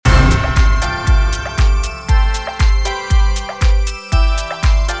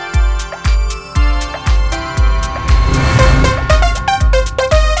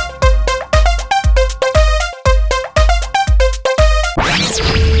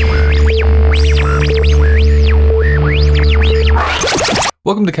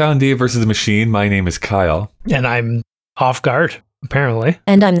Welcome to Kyle and Dave versus the Machine. My name is Kyle. And I'm off guard, apparently.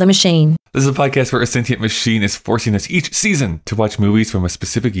 And I'm the Machine. This is a podcast where a sentient machine is forcing us each season to watch movies from a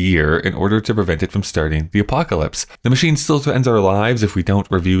specific year in order to prevent it from starting the apocalypse. The machine still ends our lives if we don't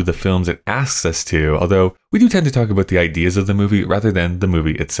review the films it asks us to, although we do tend to talk about the ideas of the movie rather than the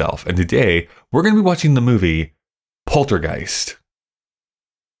movie itself. And today, we're going to be watching the movie Poltergeist.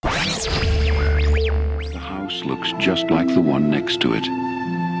 The house looks just like the one next to it.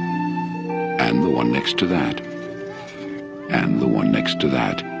 And the one next to that. And the one next to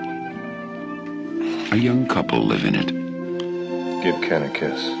that. A young couple live in it. Give Ken a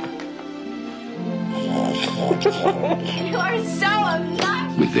kiss. You are so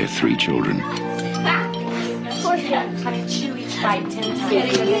obnoxious. With their 3 children. Poor Ken. Honey, chewy fried 10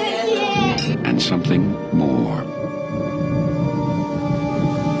 times. And something more.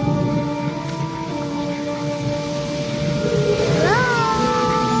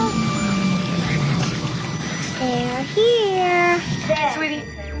 They're here. There. Sweetie.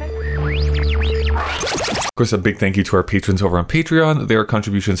 Of course, a big thank you to our patrons over on Patreon. Their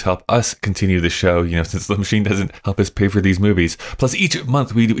contributions help us continue the show, since the machine doesn't help us pay for these movies. Plus, each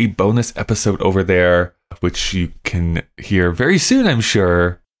month we do a bonus episode over there, which you can hear very soon, I'm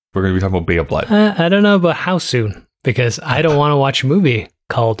sure. We're going to be talking about Bay of Blood. I don't know about how soon, because I don't want to watch a movie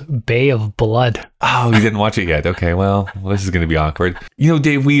called Bay of Blood. Oh, you didn't watch it yet? Okay, well, this is going to be awkward.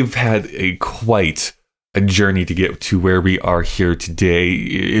 Dave, we've had quite a journey to get to where we are here today.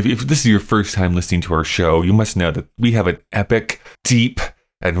 If this is your first time listening to our show, you must know that we have an epic, deep,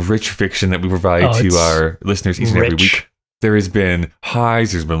 and rich fiction that we provide to our listeners each and every week. There has been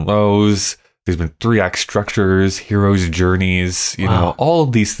highs, there's been lows, there's been 3-act structures, heroes' journeys, all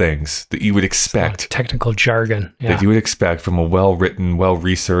of these things that you would expect. Technical jargon. Yeah. That you would expect from a well-written,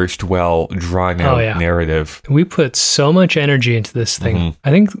 well-researched, well-drawn-out narrative. We put so much energy into this thing.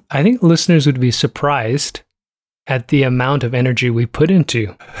 Mm-hmm. I think listeners would be surprised at the amount of energy we put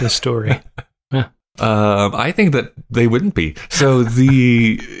into the story. Yeah. I think that they wouldn't be. So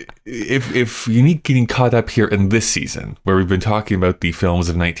if you're getting caught up here in this season, where we've been talking about the films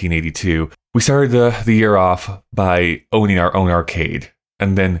of 1982, we started the year off by owning our own arcade,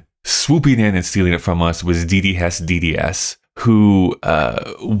 and then swooping in and stealing it from us was Dee Dee Hess DDS, who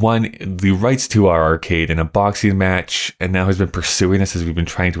won the rights to our arcade in a boxing match, and now has been pursuing us as we've been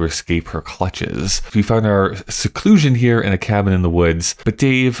trying to escape her clutches. We found our seclusion here in a cabin in the woods. But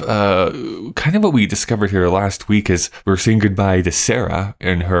Dave, kind of what we discovered here last week is we were saying goodbye to Sarah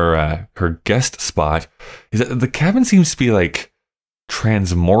in her guest spot, is that the cabin seems to be like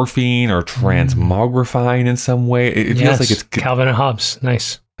transmorphing or transmogrifying in some way. It feels like it's Calvin and Hobbes.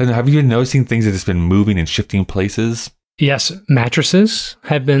 Nice. And have you been noticing things that have been moving and shifting places? Yes, mattresses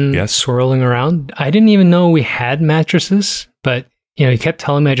have been swirling around. I didn't even know we had mattresses, but he kept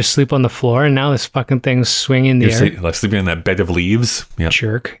telling me I just sleep on the floor, and now this fucking thing's swinging in the air. Like sleeping on that bed of leaves. Yep.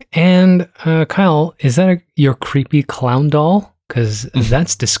 Jerk. And Kyle, is that your creepy clown doll? Because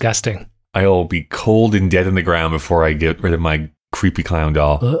that's disgusting. I'll be cold and dead in the ground before I get rid of my creepy clown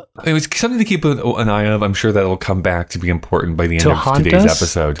doll. It was something to keep an eye of. I'm sure that will come back to be important by the end of today's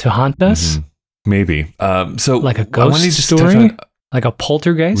episode. To haunt us? Mm-hmm. Maybe. So like a ghost story? Like a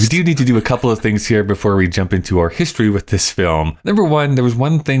poltergeist? We do need to do a couple of things here before we jump into our history with this film. Number one, there was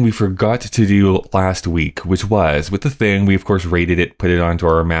one thing we forgot to do last week, which was, with The Thing, we of course rated it, put it onto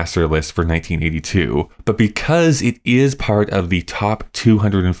our master list for 1982. But because it is part of the top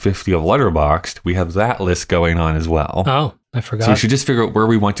 250 of Letterboxd, we have that list going on as well. Oh, I forgot. So we should just figure out where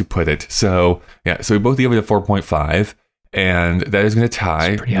we want to put it. So we both give it a 4.5, and that is going to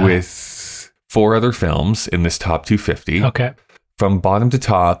tie with 4 other films in this top 250. Okay. From bottom to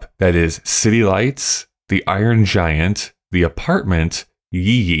top, that is City Lights, The Iron Giant, The Apartment,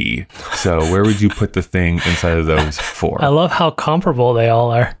 Yee. So where would you put The Thing inside of those 4? I love how comparable they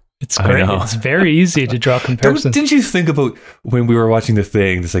all are. It's great. It's very easy to draw comparisons. Didn't you think about when we were watching The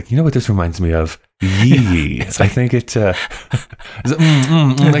Thing, it's like, what this reminds me of? Yee. I think it...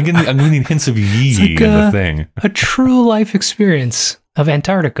 I'm getting hints of Yee in The Thing. A true life experience of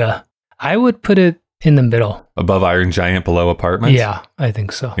Antarctica. I would put it in the middle. Above Iron Giant, below Apartment? Yeah, I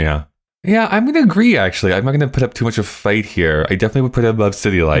think so. Yeah, I'm going to agree, actually. I'm not going to put up too much of a fight here. I definitely would put it above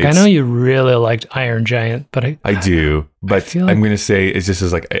City Lights. I know you really liked Iron Giant, but I do. But I'm going to say it's just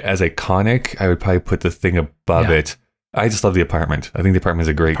as iconic, I would probably put The Thing above it. I just love The Apartment. I think The Apartment is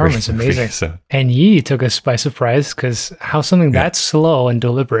a great movie. Amazing. So. And Yee took us by surprise because how something that slow and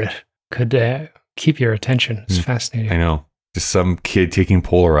deliberate could keep your attention. It's fascinating. I know. Just some kid taking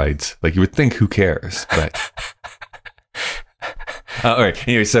Polaroids. Like, you would think, who cares? But All right.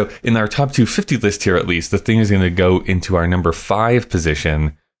 Anyway, so in our top 250 list here, at least, The Thing is going to go into our number 5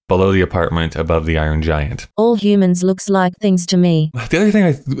 position, below the apartment, above the Iron Giant. All humans looks like things to me. The other thing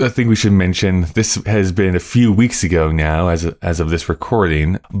I think we should mention, this has been a few weeks ago now as of this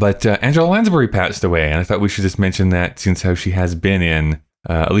recording, but Angela Lansbury passed away, and I thought we should just mention that since how she has been in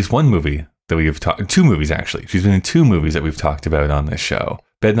at least one movie that we have talked, 2 movies actually. She's been in 2 movies that we've talked about on this show.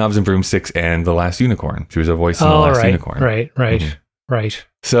 Bedknobs and Broomsticks and The Last Unicorn. She was a voice in The Last Unicorn. Right.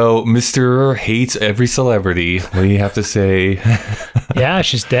 So, Mr. Hates Every Celebrity, what do you have to say? Yeah,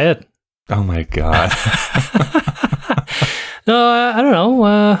 she's dead. Oh my God. No, I don't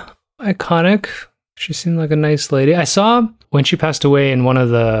know. Iconic. She seemed like a nice lady. I saw when she passed away in one of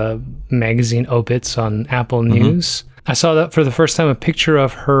the magazine obits on Apple News. I saw that for the first time, a picture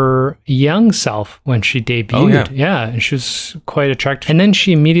of her young self when she debuted. Oh, yeah. Yeah, and she was quite attractive. And then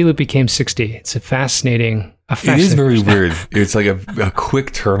she immediately became 60. It's a fascinating... It is very weird. It's like a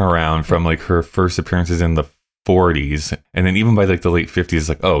quick turnaround from like her first appearances in the 40s, and then even by like the late 50s, it's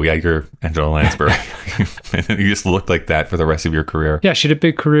like, oh yeah, you're Angela Lansbury. And then you just look like that for the rest of your career. Yeah, she had a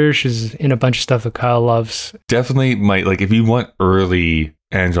big career. She's in a bunch of stuff that Kyle loves. Definitely might, like, if you want early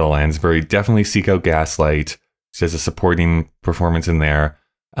Angela Lansbury, definitely seek out Gaslight. She has a supporting performance in there.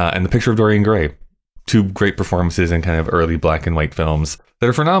 And The Picture of Dorian Gray. 2 great performances in kind of early black and white films that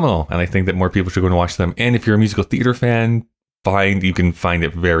are phenomenal. And I think that more people should go and watch them. And if you're a musical theater fan, you can find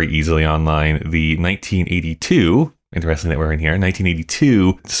it very easily online. The 1982, interesting that we're in here,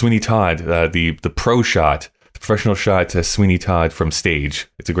 1982, Sweeney Todd, the pro shot, the professional shot to Sweeney Todd from stage.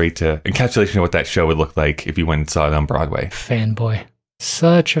 It's a great encapsulation of what that show would look like if you went and saw it on Broadway. Fanboy.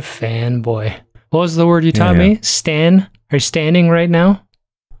 Such a fanboy. What was the word you taught me? Stan? Are you standing right now?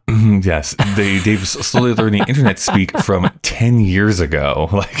 Yes, they've slowly learning internet speak from 10 years ago.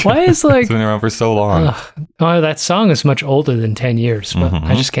 Like, why is like it's been around for so long? That song is much older than 10 years, but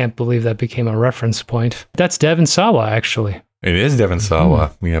I just can't believe that became a reference point. That's Devon Sawa, actually. It is Devon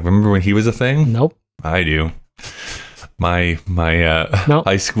Sawa. Yeah, remember when he was a thing? Nope. I do. My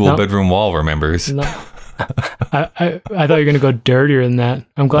high school bedroom wall remembers. No. I thought you were going to go dirtier than that.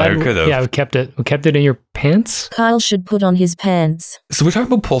 I'm glad. We kept it. We kept it in your pants. Kyle should put on his pants. So we're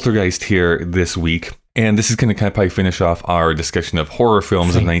talking about Poltergeist here this week, and this is going to kind of probably finish off our discussion of horror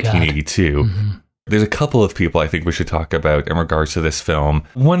films of 1982. There's a couple of people I think we should talk about in regards to this film.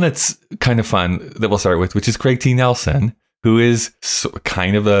 One that's kind of fun that we'll start with, which is Craig T. Nelson, who is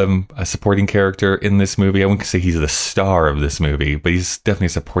kind of a supporting character in this movie. I wouldn't say he's the star of this movie, but he's definitely a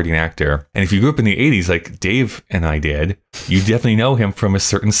supporting actor. And if you grew up in the 80s, like Dave and I did, you definitely know him from a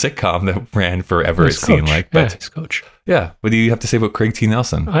certain sitcom that ran forever, it seemed like. But he's Coach. Yeah. What do you have to say about Craig T.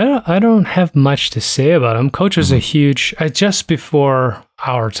 Nelson? I don't have much to say about him. Coach was a huge, just before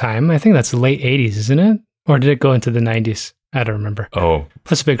our time. I think that's the late 80s, isn't it? Or did it go into the 90s? I don't remember. Oh.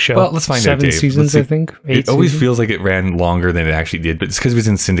 That's a big show. Well, let's find out, Dave. 7 seasons, I think. 8 It always seasons? feels like it ran longer than it actually did, but it's because it was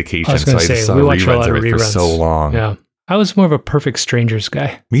in syndication, I was so going I to just say, saw we watched a lot reruns of of it for reruns. so long. Yeah. I was more of a Perfect Strangers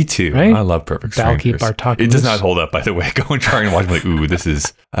guy. Me too. Right? I love Perfect Balki Strangers. Bartokoulis. It does not hold up, by the way. Go and try and watch it. Like, ooh, this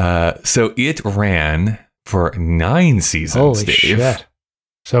is... So it ran for 9 seasons, Holy Dave. shit.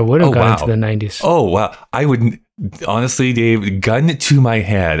 So it would have gone into the 90s. Oh, wow. I would... Honestly, Dave, gun to my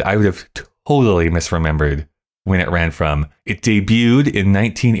head, I would have totally misremembered when it ran from. It debuted in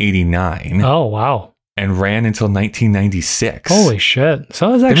 1989. Oh, wow. And ran until 1996. Holy shit. So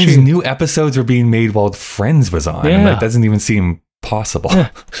it was That actually... means new episodes were being made while Friends was on. Yeah. And that doesn't even seem possible. Yeah.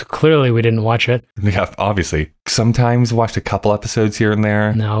 So clearly we didn't watch it. Yeah, obviously. Sometimes watched a couple episodes here and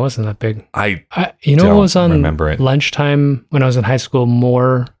there. No, it wasn't that big. You know what was on remember it. lunchtime when I was in high school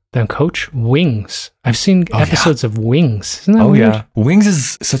more than Coach? Wings. I've seen episodes of Wings. Isn't that weird? Yeah. Wings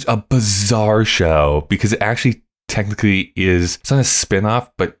is such a bizarre show because it actually technically is, it's not a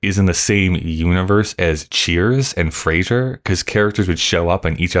spin-off, but is in the same universe as Cheers and Frasier, because characters would show up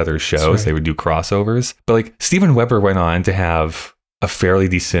on each other's shows. Right. They would do crossovers. But like Steven Weber went on to have a fairly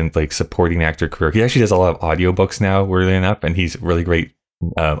decent like supporting actor career. He actually does a lot of audiobooks now, weirdly enough, and he's a really great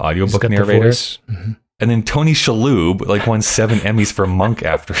audiobook narrator. And then Tony Shalhoub like won 7 Emmys for Monk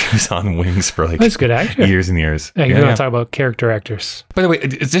after he was on Wings for like That's good actor. years and years. Hey, you want to talk about character actors. By the way,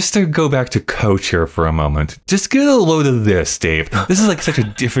 just to go back to Coach here for a moment, just get a load of this, Dave. This is like such a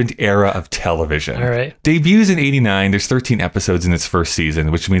different era of television. All right. Debuts in 89. There's 13 episodes in its first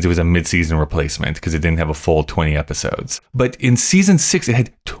season, which means it was a mid-season replacement because it didn't have a full 20 episodes. But in season 6, it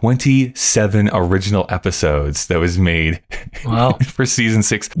had 27 original episodes that was made for season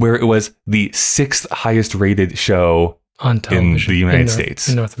 6, where it was the 6th highest rated show on television in the United States.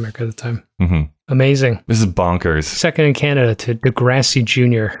 In North America at the time. Mm-hmm. Amazing. This is bonkers. Second in Canada to Degrassi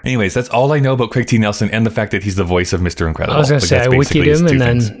Jr. Anyways, that's all I know about Craig T. Nelson and the fact that he's the voice of Mr. Incredible. I was going to say, that's I basically wikied his him two and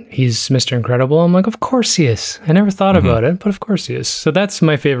then things. he's Mr. Incredible. I'm like, of course he is. I never thought Mm-hmm. about it, but of course he is. So that's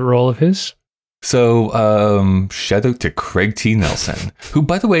my favorite role of his. So, shout out to Craig T. Nelson, who,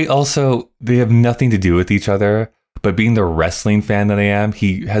 by the way, also, they have nothing to do with each other, but being the wrestling fan that I am,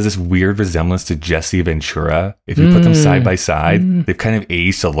 he has this weird resemblance to Jesse Ventura. If you put them side by side, they've kind of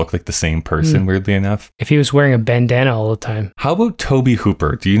aged to look like the same person, weirdly enough. If he was wearing a bandana all the time. How about Toby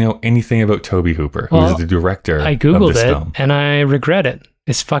Hooper? Do you know anything about Toby Hooper, who Well, is the director I of Googled this it film? and I regret it.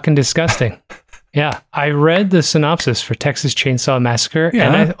 It's fucking disgusting. Yeah. I read the synopsis for Texas Chainsaw Massacre Yeah.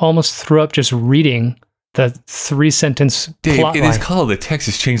 and I almost threw up just reading the 3-sentence Dave, plot it line. is called the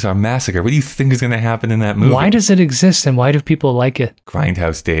Texas Chainsaw Massacre. What do you think is going to happen in that movie? Why does it exist and why do people like it?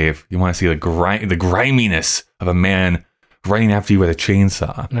 Grindhouse Dave. You want to see the griminess of a man running after you with a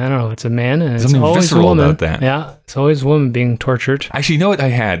chainsaw. I don't know. It's a man and it's Something always a visceral woman. about that. Yeah. It's always a woman being tortured. Actually, you know what I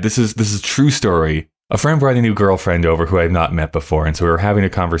had? This is a true story. A friend brought a new girlfriend over who I had not met before, and so we were having a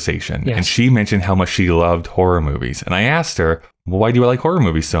conversation. Yes. And she mentioned how much she loved horror movies. And I asked her, well, why do you like horror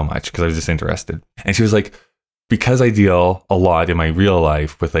movies so much? Because I was just interested. And she was like, because I deal a lot in my real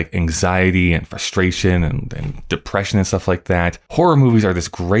life with like anxiety and frustration and depression and stuff like that, horror movies are this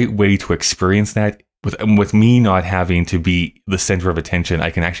great way to experience that. With me not having to be the center of attention,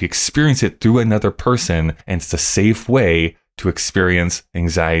 I can actually experience it through another person, and it's a safe way to experience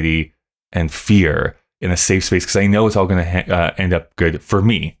anxiety and fear in a safe space, because I know it's all going to end up good for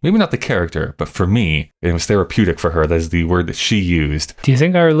me. Maybe not the character, but for me. It was therapeutic for her. That is the word that she used. Do you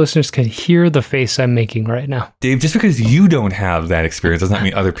think our listeners can hear the face I'm making right now? Dave, just because you don't have that experience does not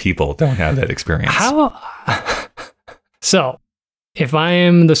mean other people don't have that experience. How? So, if I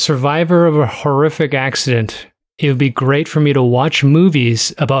am the survivor of a horrific accident, it would be great for me to watch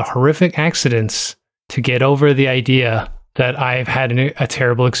movies about horrific accidents to get over the idea that I've had a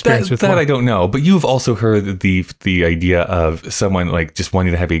terrible experience with that one. I don't know, but you've also heard the idea of someone like just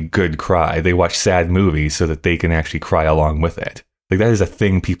wanting to have a good cry. They watch sad movies so that they can actually cry along with it. Like that is a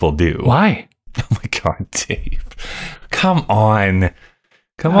thing people do. Why? Oh my God, Dave. Come on.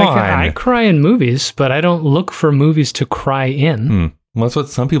 Come on. I cry in movies, but I don't look for movies to cry in. Well, that's what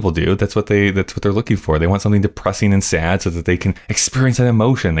some people do. That's what they're looking for. They want something depressing and sad so that they can experience that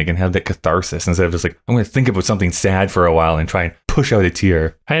emotion. They can have that catharsis instead of just like, I'm going to think about something sad for a while and try and push out a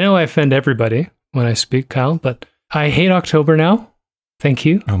tear. I know I offend everybody when I speak, Kyle, but I hate October now. Thank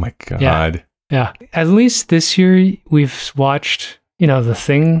you. Oh my God. Yeah. At least this year we've watched, The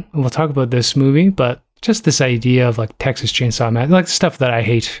Thing. We'll talk about this movie, but just this idea of like Texas Chainsaw Massacre, like stuff that I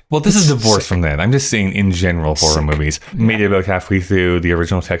hate. Well, this is It's divorced sick. from that. I'm just saying in general horror Sick. movies. Made it about halfway through the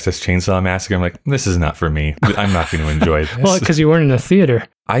original Texas Chainsaw Massacre. I'm like, this is not for me. I'm not going to enjoy this. Well, because you weren't in the theater.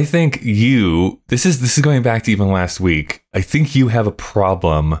 I think this is going back to even last week. I think you have a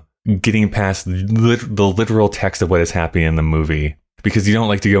problem getting past the literal text of what is happening in the movie because you don't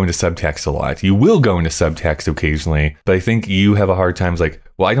like to go into subtext a lot. You will go into subtext occasionally, but I think you have a hard time like,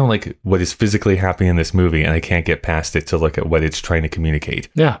 well, I don't like what is physically happening in this movie and I can't get past it to look at what it's trying to communicate.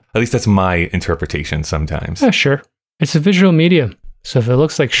 Yeah. At least that's my interpretation sometimes. Yeah, sure. It's a visual medium. So if it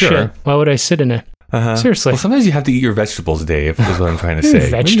looks like Sure. shit, why would I sit in it? Uh-huh. Seriously. Well, sometimes you have to eat your vegetables, Dave, is what I'm trying to say. Maybe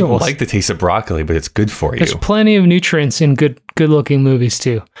you don't Vegetables. like the taste of broccoli, but it's good for you. There's plenty of nutrients in good-looking movies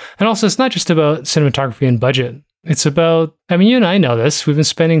too. And also, it's not just about cinematography and budget. It's about, you and I know this. We've been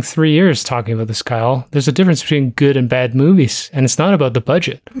spending 3 years talking about this, Kyle. There's a difference between good and bad movies, and it's not about the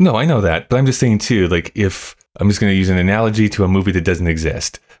budget. No, I know that, but I'm just saying too, like if I'm just going to use an analogy to a movie that doesn't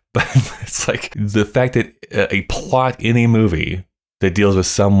exist, but it's like the fact that a plot in a movie that deals with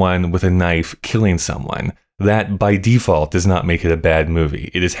someone with a knife killing someone, that by default does not make it a bad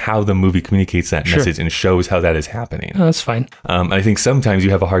movie. It is how the movie communicates that Sure. message and shows how that is happening. Oh, that's fine. I think sometimes you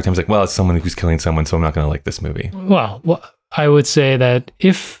have a hard time, it's like, well, it's someone who's killing someone, so I'm not going to like this movie. Well, I would say that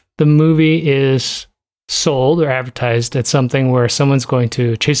if the movie is sold or advertised at something where someone's going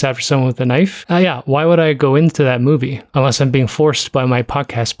to chase after someone with a knife, why would I go into that movie unless I'm being forced by my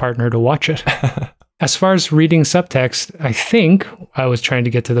podcast partner to watch it? As far as reading subtext, I think I was trying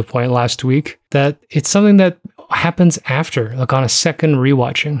to get to the point last week that it's something that happens after, like on a second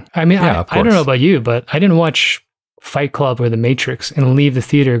rewatching. I of don't know course. about you, but I didn't watch Fight Club or The Matrix and leave the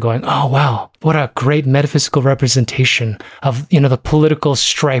theater going, oh, wow, what a great metaphysical representation of, the political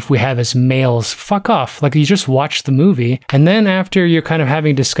strife we have as males. Fuck off. Like you just watch the movie. And then after you're kind of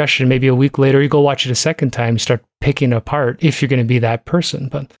having discussion, maybe a week later, you go watch it a second time, you start picking apart if you're going to be that person.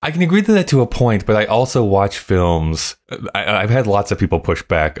 But I can agree to that to a point, but I also watch films. I've had lots of people push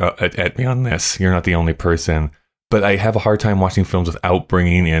back at me on this. You're not the only person. But I have a hard time watching films without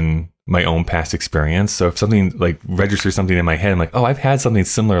bringing in my own past experience. So if something like registers something in my head, I'm like, oh, I've had something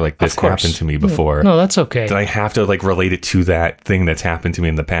similar like this happen to me before. No, that's okay. Then I have to like relate it to that thing that's happened to me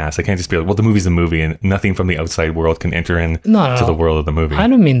in the past. I can't just be like, well, the movie's a movie and nothing from the outside world can enter in to the world of the movie. I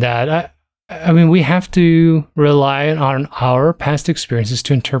don't mean that. I mean, we have to rely on our past experiences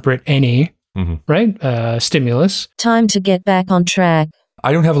to interpret any, right, stimulus. Time to get back on track.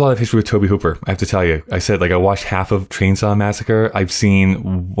 I don't have a lot of history with Tobe Hooper, I have to tell you. I said, like, I watched half of Chainsaw Massacre. I've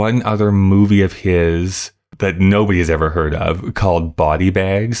seen one other movie of his that nobody has ever heard of called Body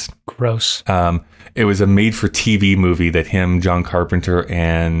Bags. Gross. It was a made-for-TV movie that him, John Carpenter,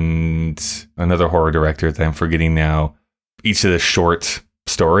 and another horror director that I'm forgetting now, each of the short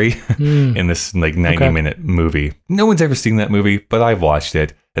story in this like 90-minute movie. No one's ever seen that movie, but I've watched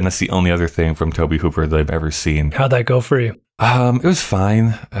it, and that's the only other thing from Tobe Hooper that I've ever seen. How'd that go for you? It was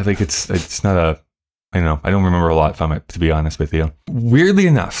fine. I think it's not a, I don't know, I don't remember a lot from it, to be honest with you. Weirdly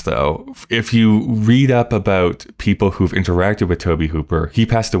enough, though, if you read up about people who've interacted with Tobe Hooper, he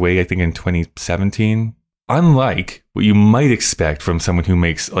passed away, I think, in 2017. Unlike what you might expect from someone who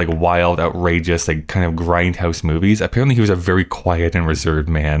makes like wild, outrageous, like kind of grindhouse movies, apparently he was a very quiet and reserved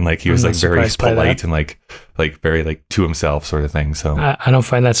man. Like he was like very polite and like very like to himself sort of thing. So I don't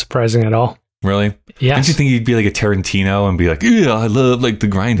find that surprising at all. Really? Yeah. Didn't you think you'd be like a Tarantino and be like, yeah, I love like the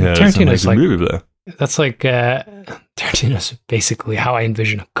grindhouse? Tarantino's like, like blah, blah, blah. That's like Tarantino's basically how I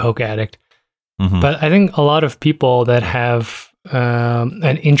envision a coke addict. But I think a lot of people that have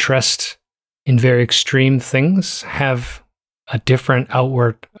an interest in very extreme things have a different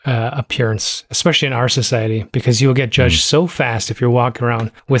outward appearance, especially in our society, because you'll get judged so fast if you're walking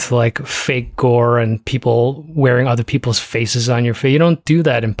around with like fake gore and people wearing other people's faces on your face. You don't do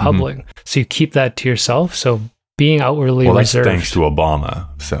that in public. So you keep that to yourself. So being outwardly reserved. That's thanks to Obama.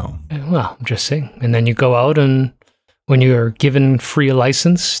 So, well, I'm just saying. And then you go out, and when you're given free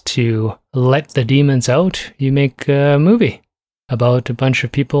license to let the demons out, you make a movie about a bunch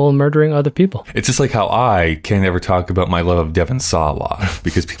of people murdering other people. It's just like how I can't ever talk about my love of Devon Sawa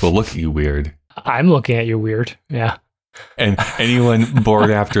because people look at you weird. I'm looking at you weird. Yeah. And anyone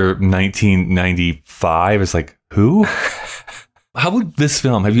born after 1995 is like, who? How about this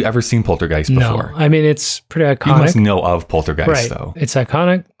film? Have you ever seen Poltergeist before? No, I mean, it's pretty iconic. You must know of Poltergeist, though. It's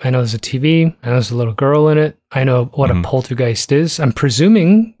iconic. I know there's a TV. I know there's a little girl in it. I know what a poltergeist is. I'm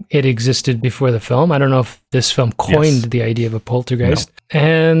presuming it existed before the film. I don't know if this film coined the idea of a poltergeist. No.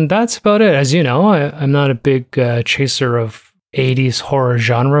 And that's about it. As you know, I'm not a big chaser of 80s horror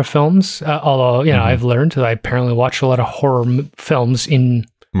genre films, although, you know, I've learned that I apparently watch a lot of horror films in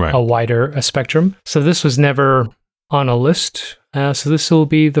a wider spectrum. So this was never on a list. So this will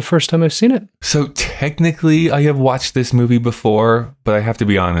be the first time I've seen it. So technically, I have watched this movie before, but I have to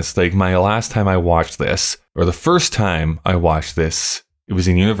be honest, like my last time I watched this, or the first time I watched this, it was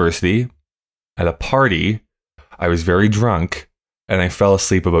in university at a party. I was very drunk and I fell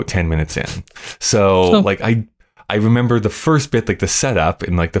asleep about 10 minutes in. So like I remember the first bit, like the setup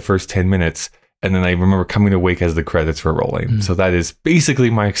in like the first 10 minutes. And then I remember coming awake as the credits were rolling. So that is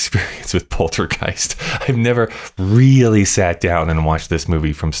basically my experience with Poltergeist. I've never really sat down and watched this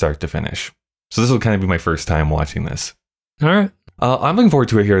movie from start to finish. So this will kind of be my first time watching this. All right. I'm looking forward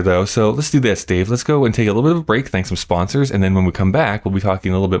to it here, though. So let's do this, Dave. Let's go and take a little bit of a break, thank some sponsors. And then when we come back, we'll be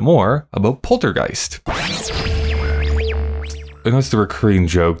talking a little bit more about Poltergeist. I know it's the recurring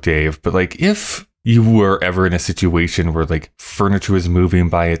joke, Dave, but like if you were ever in a situation where like furniture was moving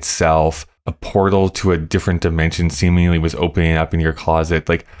by itself, a portal to a different dimension seemingly was opening up in your closet,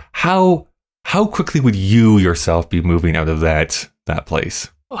 like how quickly would you yourself be moving out of that place?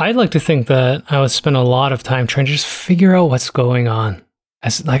 I'd like to think that I would spend a lot of time trying to just figure out what's going on. I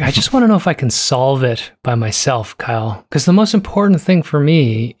just want to know if I can solve it by myself, Kyle. Because the most important thing for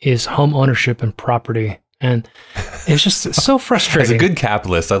me is home ownership and property. And it's just so frustrating. As a good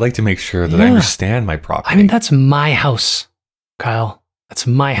capitalist, I'd like to make sure that I understand my property. I mean, that's my house, Kyle. That's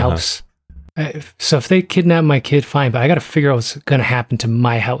my house. So if they kidnap my kid, fine, but I got to figure out what's going to happen to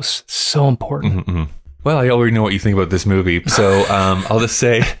my house. It's so important. Well, I already know what you think about this movie, so I'll just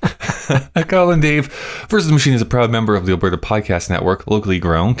say, Kyle and Dave, Versus the Machine is a proud member of the Alberta Podcast Network, locally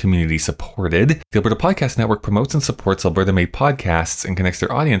grown, community supported. The Alberta Podcast Network promotes and supports Alberta-made podcasts and connects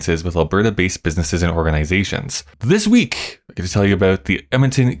their audiences with Alberta-based businesses and organizations. This week, I get to tell you about the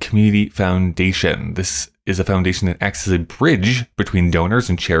Edmonton Community Foundation. This is a foundation that acts as a bridge between donors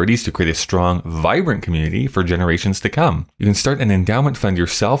and charities to create a strong, vibrant community for generations to come. You can start an endowment fund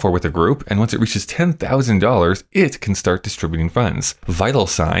yourself or with a group, and once it reaches $10,000, it can start distributing funds. Vital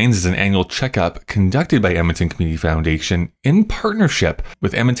Signs is an annual checkup conducted by Edmonton Community Foundation in partnership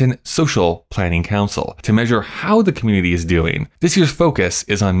with Edmonton Social Planning Council to measure how the community is doing. This year's focus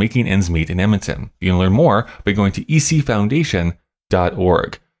is on making ends meet in Edmonton. You can learn more by going to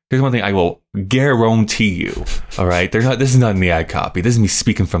ecfoundation.org. Here's one thing I will guarantee you. All right, this is not in the ad copy. This is me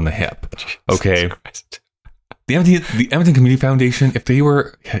speaking from the hip. Okay. The Edmonton Community Foundation, if they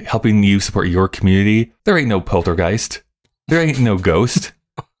were helping you support your community, there ain't no poltergeist. There ain't no ghost.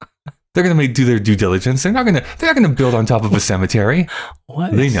 They're gonna do their due diligence. They're not gonna build on top of a cemetery.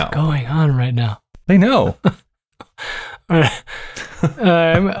 What is going on right now? They know. All right.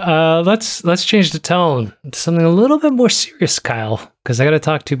 Let's change the tone to something a little bit more serious, Kyle, because I got to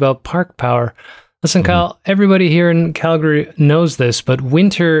talk to you about Park Power. Listen, Kyle, everybody here in Calgary knows this, but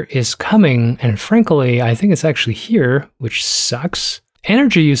winter is coming, and frankly, I think it's actually here, which sucks.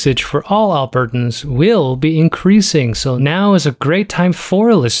 Energy usage for all Albertans will be increasing, so now is a great time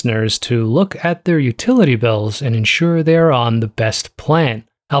for listeners to look at their utility bills and ensure they are on the best plan.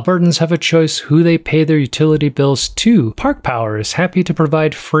 Albertans have a choice who they pay their utility bills to. Park Power is happy to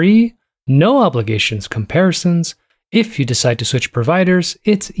provide free, no obligations comparisons. If you decide to switch providers,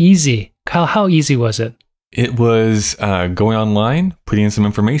 it's easy. Kyle, how easy was it? It was going online, putting in some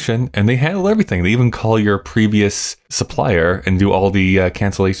information, and they handle everything. They even call your previous supplier and do all the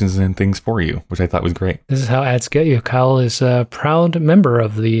cancellations and things for you, which I thought was great. This is how ads get you. Kyle is a proud member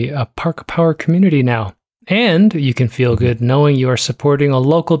of the Park Power community now. And you can feel good knowing you are supporting a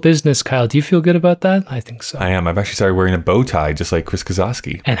local business, Kyle. Do you feel good about that? I think so. I am. I've actually started wearing a bow tie, just like Chris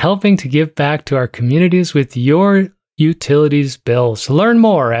Kozowski. And helping to give back to our communities with your utilities bills. Learn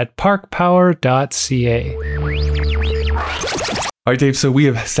more at parkpower.ca. All right, Dave, so we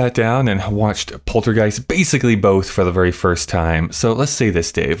have sat down and watched Poltergeist, basically both for the very first time. So let's say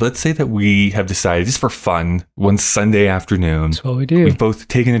this, Dave. Let's say that we have decided, just for fun, one Sunday afternoon. That's what we do. We've both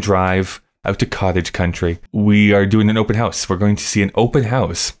taken a drive out to cottage country. We are doing an open house. We're going to see an open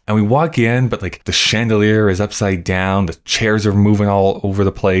house. And we walk in, but like the chandelier is upside down. The chairs are moving all over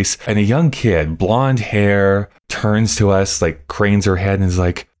the place. And a young kid, blonde hair, turns to us, like cranes her head and is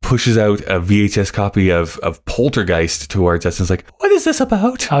like, pushes out a VHS copy of Poltergeist towards us and is like, what is this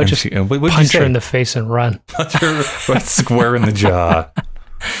about? I would just punch her in the face and run. Punch her right square in the jaw.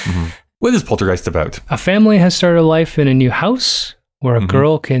 Mm-hmm. What is Poltergeist about? A family has started life in a new house where a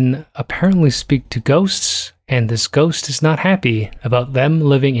girl can apparently speak to ghosts, and this ghost is not happy about them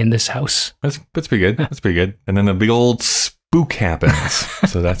living in this house. That's pretty good. That's pretty good. And then a big old spook happens.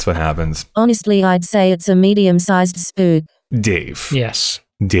 So that's what happens. Honestly, I'd say it's a medium-sized spook. Dave. Yes.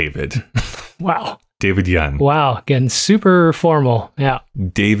 David. Wow. David Young. Wow. Getting super formal. Yeah.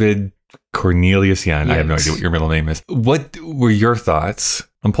 David Cornelius Young. Yes. I have no idea what your middle name is. What were your thoughts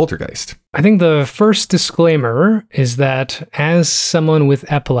on Poltergeist? I think the first disclaimer is that as someone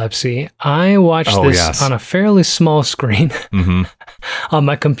with epilepsy, I watched this on a fairly small screen on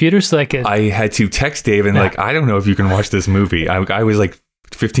my computer so I had to text Dave and I don't know if you can watch this movie. I was like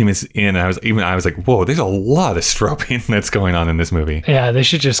 15 minutes in, and I was like, whoa, there's a lot of strobing that's going on in this movie. Yeah, they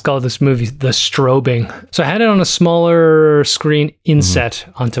should just call this movie The Strobing. So I had it on a smaller screen inset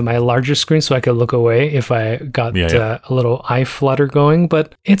onto my larger screen so I could look away if I got a little eye flutter going.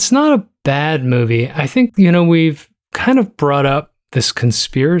 But it's not a bad movie. I think, we've kind of brought up this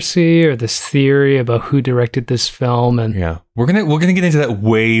conspiracy or this theory about who directed this film, and we're gonna get into that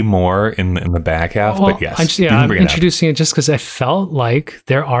way more in the back half. But yes, I'm introducing it just because I felt like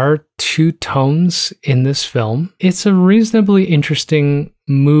there are two tones in this film. It's a reasonably interesting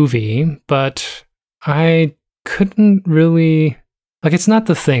movie, but I couldn't really it's not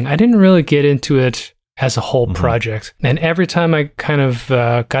the thing. I didn't really get into it as a whole project. And every time I kind of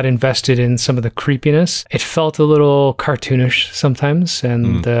got invested in some of the creepiness, it felt a little cartoonish sometimes.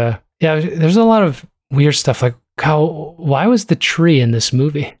 And there's a lot of weird stuff. Like, why was the tree in this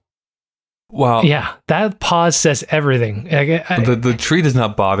movie? Well, yeah, that pause says everything. The tree does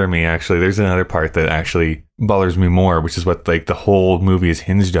not bother me, actually. There's another part that actually bothers me more, which is what the whole movie is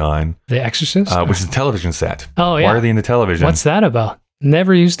hinged on. The Exorcist? Which is a television set. Oh, yeah. Why are they in the television? What's that about?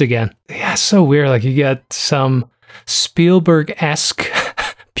 Never used again. Yeah, it's so weird. Like, you get some Spielberg-esque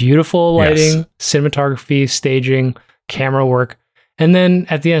beautiful lighting, cinematography, staging, camera work. And then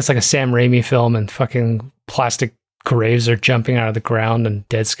at the end, it's like a Sam Raimi film and fucking plastic graves are jumping out of the ground and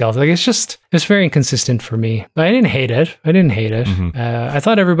dead skeletons. Like it's very inconsistent for me. But I didn't hate it. I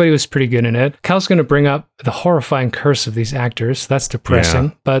thought everybody was pretty good in it. Cal's going to bring up the horrifying curse of these actors. That's depressing.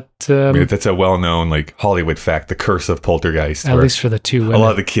 Yeah. But I mean, that's a well-known like Hollywood fact, the curse of Poltergeist. at least for the two women. a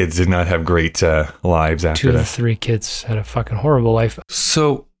lot of the kids did not have great lives after Two of the this. three kids had a fucking horrible life.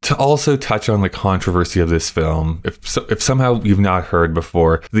 So to also touch on the controversy of this film, if somehow you've not heard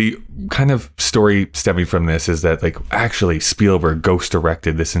before, the kind of story stemming from this is that like actually Spielberg ghost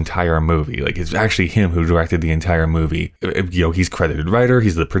directed this entire movie. Like it's actually him who directed the entire movie. You know, he's credited writer,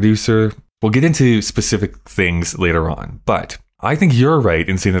 he's the producer. We'll get into specific things later on, but I think you're right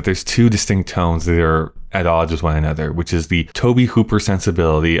in saying that there's two distinct tones that are at odds with one another, which is the Tobe Hooper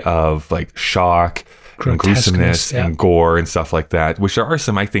sensibility of like shock and gruesomeness and gore and stuff like that, which there are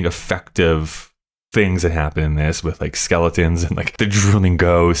some, I think, effective things that happen in this with like skeletons and like the drooling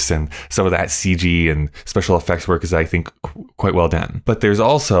ghosts, and some of that CG and special effects work is, I think, quite well done. But there's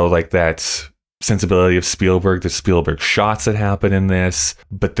also like that sensibility of Spielberg, the Spielberg shots that happen in this,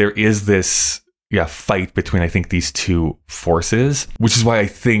 but there is this fight between, I think, these two forces, which is why I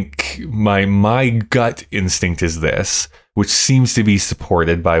think my gut instinct is this, which seems to be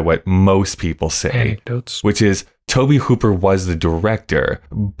supported by what most people say, Anecdotes. which is Tobe Hooper was the director,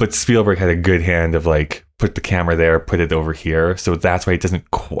 but Spielberg had a good hand of like, put the camera there, put it over here. So that's why it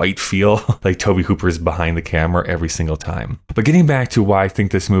doesn't quite feel like Tobe Hooper is behind the camera every single time. But getting back to why I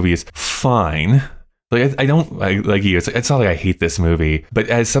think this movie is fine, like I don't like you. It's not like I hate this movie, but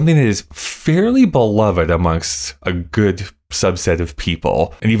as something that is fairly beloved amongst a good subset of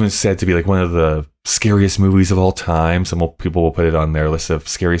people, and even said to be like one of the scariest movies of all time. Some people will put it on their list of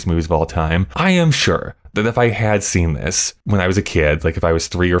scariest movies of all time. I am sure that if I had seen this when I was a kid, like if I was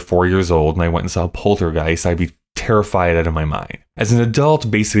 3 or 4 years old and I went and saw Poltergeist, I'd be terrified out of my mind. As an adult,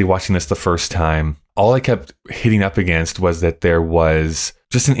 basically watching this the first time, all I kept hitting up against was that there was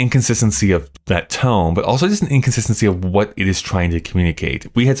just an inconsistency of that tone, but also just an inconsistency of what it is trying to communicate.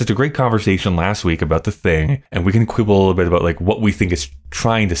 We had such a great conversation last week about The Thing, and we can quibble a little bit about like what we think it's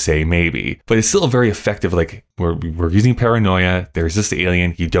trying to say, maybe, but it's still very effective. Like we're using paranoia. There's this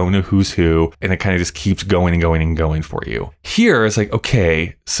alien. You don't know who's who, and it kind of just keeps going and going and going for you. Here, it's like,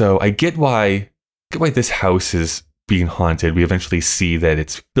 okay, so I get why this house is being haunted. We eventually see that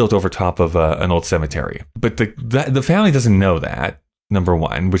it's built over top of an old cemetery, but the family doesn't know that. Number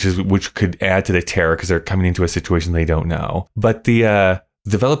one, which could add to the terror because they're coming into a situation they don't know. But the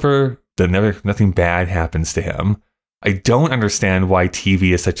developer, nothing bad happens to him. I don't understand why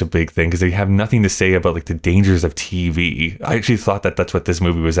TV is such a big thing, because they have nothing to say about like the dangers of TV. I actually thought that that's what this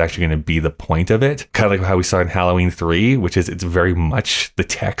movie was actually going to be, the point of it. Kind of like how we saw in Halloween 3, which is it's very much the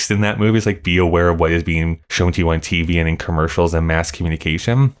text in that movie is like, be aware of what is being shown to you on TV and in commercials and mass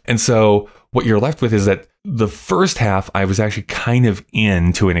communication. And so what you're left with is that the first half, I was actually kind of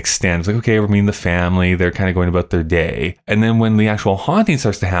in to an extent. It's like, okay, we're meeting the family. They're kind of going about their day. And then when the actual haunting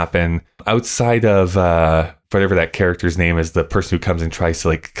starts to happen, outside of whatever that character's name is, the person who comes and tries to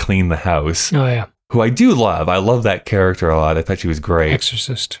like clean the house. Oh, yeah. Who I do love. I love that character a lot. I thought she was great.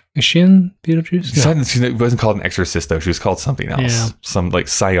 Exorcist. Is she in Beetlejuice? No. She wasn't called an exorcist, though. She was called something else. Yeah. Some like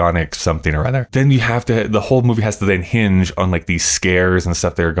psionic something or other. Then the whole movie has to then hinge on like these scares and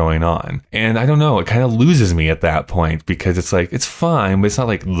stuff that are going on. And I don't know, it kind of loses me at that point, because it's like, it's fine, but it's not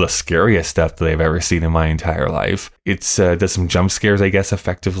like the scariest stuff that I've ever seen in my entire life. It's does some jump scares, I guess,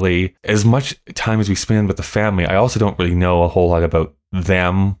 effectively. As much time as we spend with the family, I also don't really know a whole lot about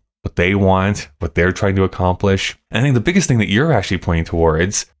them, what they want, what they're trying to accomplish. And I think the biggest thing that you're actually pointing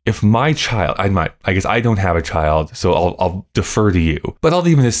towards, if my child, I guess I don't have a child, so I'll defer to you, but I'll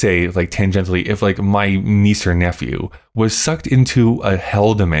even just say, like, tangentially, if like my niece or nephew was sucked into a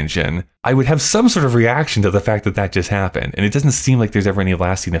hell dimension, I would have some sort of reaction to the fact that that just happened. And it doesn't seem like there's ever any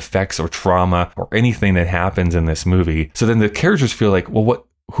lasting effects or trauma or anything that happens in this movie. So then the characters feel like, well,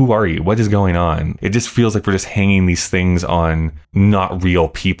 who are you? What is going on? It just feels like we're just hanging these things on not real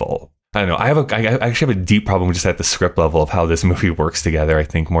people. I don't know. I actually have a deep problem just at the script level of how this movie works together, I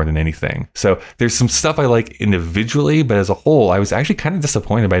think, more than anything. So there's some stuff I like individually, but as a whole, I was actually kind of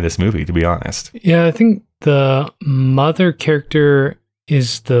disappointed by this movie, to be honest. Yeah, I think the mother character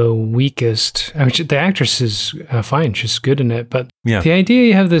is the weakest. I mean, the actress is fine. She's good in it. But the idea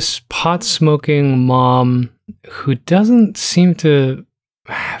you have this pot-smoking mom who doesn't seem to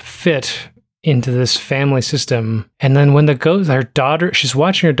fit into this family system, and then when her daughter, she's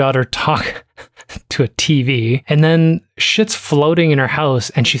watching her daughter talk to a TV, and then shit's floating in her house,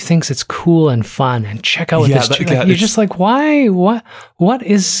 and she thinks it's cool and fun. And check out what this. You're just like, why? What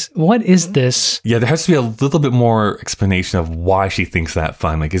is this? Yeah, there has to be a little bit more explanation of why she thinks that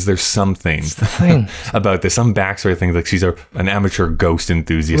fun. Like, is there something about this? Some backstory thing, like she's an amateur ghost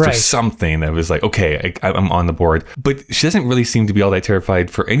enthusiast or something that was like, okay, I'm on the board. But she doesn't really seem to be all that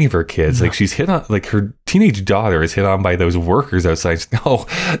terrified for any of her kids. No. Like she's hit on, like her teenage daughter is hit on by those workers outside. Oh,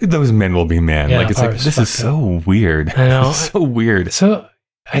 those men will be men. Yeah, like it's like, this is so weird. I know. So weird. So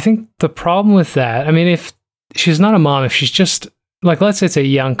I think the problem with that, I mean, if she's not a mom, if she's just like, let's say it's a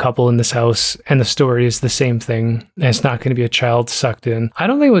young couple in this house and the story is the same thing and it's not going to be a child sucked in, I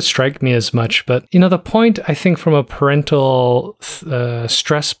don't think it would strike me as much. But, the point I think from a parental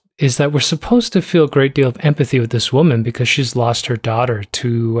stress is that we're supposed to feel a great deal of empathy with this woman because she's lost her daughter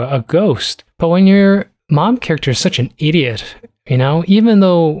to a ghost. But when your mom character is such an idiot, even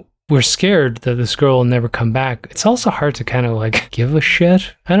though we're scared that this girl will never come back, it's also hard to kind of like give a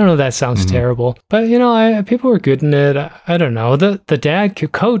shit. I don't know if that sounds terrible, but people were good in it. I don't know. The dad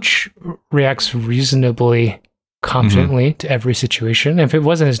coach reacts reasonably competently to every situation. And if it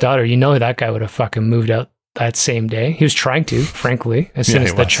wasn't his daughter, that guy would have fucking moved out that same day. He was trying to, frankly, as soon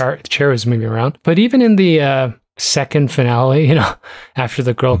as the chair was moving around. But even in the second finale, after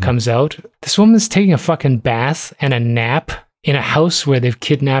the girl comes out, this woman's taking a fucking bath and a nap in a house where they've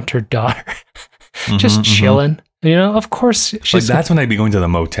kidnapped her daughter, just chilling. Of course, she's like, that's when I'd be going to the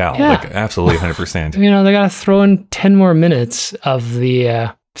motel. Yeah. Like, absolutely 100%. They got to throw in 10 more minutes of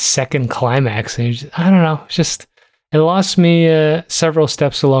the second climax. And I don't know, it lost me several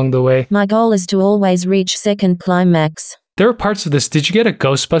steps along the way. My goal is to always reach second climax. There are parts of this. Did you get a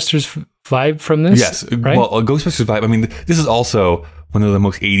Ghostbusters vibe from this? Yes. Right? Well, a Ghostbusters vibe. I mean, this is also one of the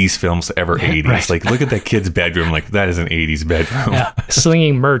most 80s films ever 80s. Right. Like, look at that kid's bedroom. Like, that is an 80s bedroom. Yeah.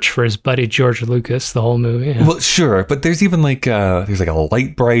 Slinging merch for his buddy George Lucas, the whole movie. Yeah. Well, sure. But there's even like, there's like a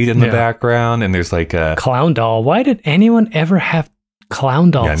light bright in the background, and there's like a clown doll. Why did anyone ever have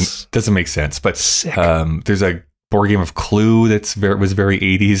clown dolls? Yeah, doesn't make sense. But Sick. There's a board game of Clue was very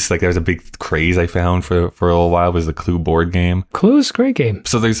 80s. Like, there was a big craze I found for a little while, was the Clue board game. Clue is a great game.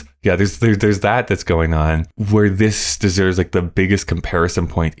 So there's that's going on, where this deserves like the biggest comparison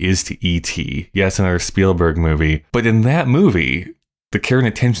point is to E.T. Yes, another Spielberg movie. But in that movie, the care and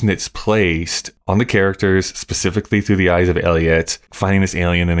attention that's placed on the characters, specifically through the eyes of Elliot, finding this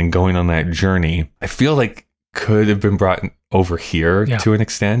alien and then going on that journey, I feel like could have been brought over here to an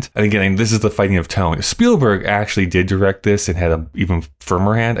extent. And again, this is the fighting of tone. If Spielberg actually did direct this and had an even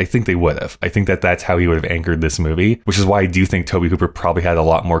firmer hand, I think they would have. I think that's how he would have anchored this movie, which is why I do think Tobe Hooper probably had a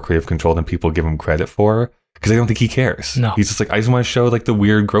lot more creative control than people give him credit for, because I don't think he cares. No. He's just like, I just want to show like the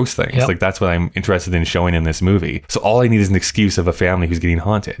weird, gross things. Yep. Like, that's what I'm interested in showing in this movie. So all I need is an excuse of a family who's getting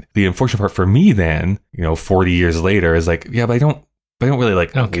haunted. The unfortunate part for me then, 40 years later, is like, yeah, but I don't really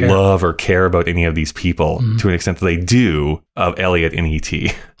like love or care about any of these people to an extent that they do of Elliot and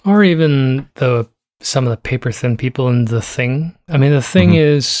E.T. Or even some of the paper thin people in The Thing. I mean, The Thing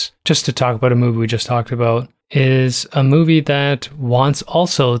is, just to talk about a movie we just talked about, is a movie that wants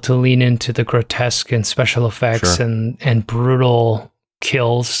also to lean into the grotesque and special effects and brutal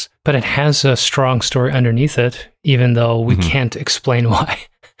kills, but it has a strong story underneath it, even though we can't explain why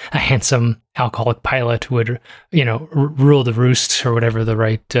a handsome alcoholic pilot would, rule the roost, or whatever the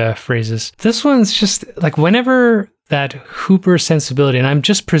right phrase is. This one's just like, whenever that Hooper sensibility, and I'm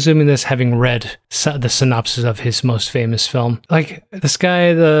just presuming this having read the synopsis of his most famous film, like this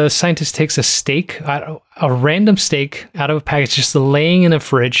guy, the scientist, takes a steak, a random steak out of a package, just laying in a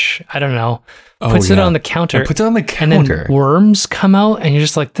fridge, I don't know, puts it on the counter. And puts it on the counter. And then worms come out, and you're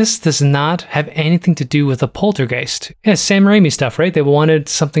just like, this does not have anything to do with a poltergeist. Yeah, Sam Raimi stuff, right? They wanted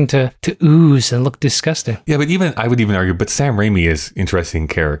something to ooze and look disgusting. Yeah, but I would even argue, but Sam Raimi is interesting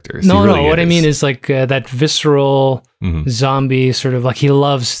characters. No, what I mean is like that visceral zombie sort of, like, he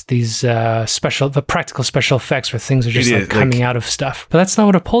loves these the practical special effects where things are just coming out of stuff. But that's not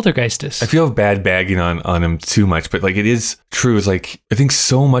what a poltergeist is. I feel bad bagging on him too much, but like, it is true. It's like, I think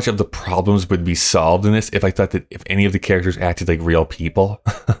so much of the problems would be solved in this if I thought that if any of the characters acted like real people.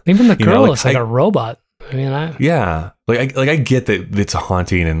 Even the girl is like a robot. I mean, I get that it's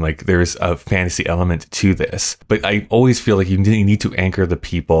haunting and like there's a fantasy element to this, but I always feel like you need to anchor the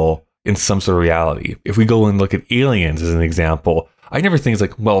people in some sort of reality. If we go and look at Aliens as an example, I never think it's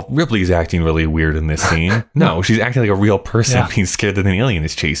like, well, Ripley's acting really weird in this scene. No, she's acting like a real person being scared that an alien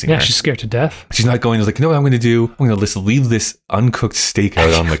is chasing her. Yeah, she's scared to death. She's not going to like, you know what I'm going to do? I'm going to just leave this uncooked steak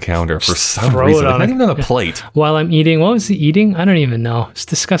out on the counter for some reason. Like, not even on a plate. While I'm eating. What was he eating? I don't even know. It's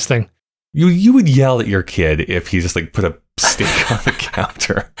disgusting. You would yell at your kid if he just like put a steak on the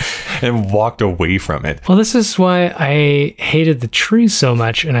counter. and walked away from it. Well, this is why I hated the tree so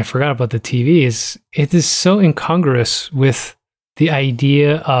much, and I forgot about the TV. It is so incongruous with the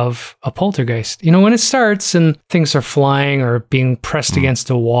idea of a poltergeist. You know, when it starts and things are flying or being pressed against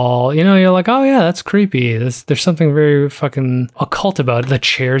a wall, you know, you're like, oh yeah, that's creepy. There's something very fucking occult about it. The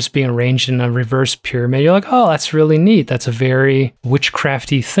chairs being arranged in a reverse pyramid. You're like, oh, that's really neat. That's a very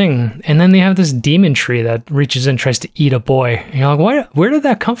witchcrafty thing. And then they have this demon tree that reaches in and tries to eat a boy. And you're like, where did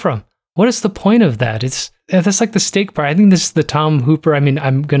that come from? What is the point of that? That's like the steak bar. I think this is the Tom Hooper. I mean,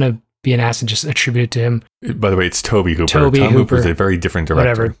 I'm going to be an ass and just attribute it to him. By the way, it's Toby Hooper. Tom Hooper is a very different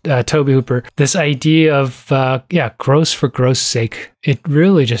director. Whatever. Toby Hooper. This idea of, gross for gross sake. It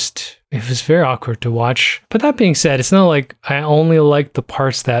really it was very awkward to watch. But that being said, it's not like I only like the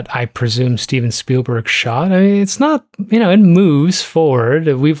parts that I presume Steven Spielberg shot. I mean, it's not, it moves forward.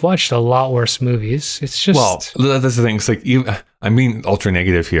 We've watched a lot worse movies. It's just... Well, that's the thing. It's like, I'm being ultra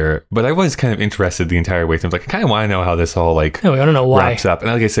negative here, but I was kind of interested the entire way. So I was like, I kind of want to know how this all I don't know why. Wraps up.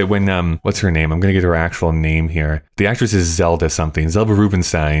 And like I said, when, what's her name? I'm going to get her actual name here. The actress is Zelda something. Zelda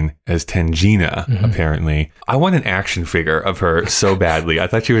Rubinstein as Tangina, apparently. I want an action figure of her so badly. I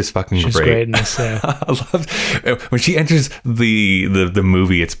thought she was fucking She's great in this, yeah. I loved when she enters the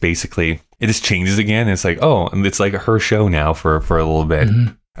movie. It's basically, it just changes again. And it's like, oh, and it's like her show now for a little bit.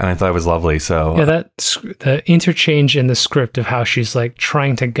 And I thought it was lovely. So yeah, the interchange in the script of how she's like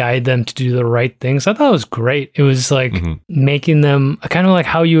trying to guide them to do the right things, I thought it was great. It was like making them kind of like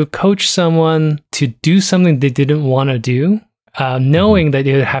how you would coach someone to do something they didn't want to do, knowing that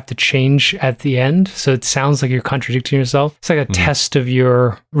you would have to change at the end. So it sounds like you're contradicting yourself. It's like a test of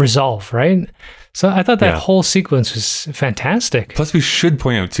your resolve, right? So I thought that whole sequence was fantastic. Plus, we should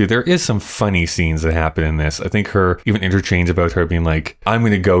point out, too, there is some funny scenes that happen in this. I think her, even interchange about her being like, I'm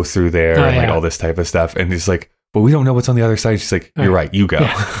going to go through there and like all this type of stuff. And it's like, but we don't know what's on the other side. She's like, you're right, you go.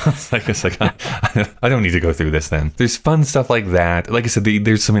 Yeah. it's like I don't need to go through this then. There's fun stuff like that. Like I said,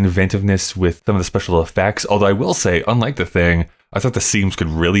 there's some inventiveness with some of the special effects. Although I will say, unlike The Thing, I thought the seams could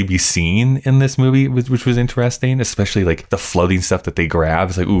really be seen in this movie, which was interesting, especially like the floating stuff that they grab.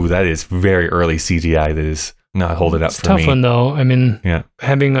 It's like, ooh, that is very early CGI that is not holding up for me. It's a tough one, though. I mean,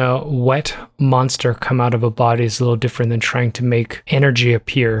 having a wet monster come out of a body is a little different than trying to make energy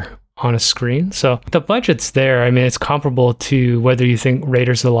appear on a screen. So the budget's there. I mean, it's comparable to whether you think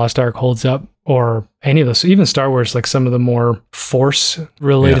Raiders of the Lost Ark holds up or any of those. Even Star Wars, like some of the more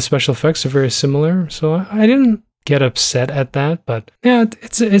Force-related special effects are very similar. So I didn't get upset at that, but yeah,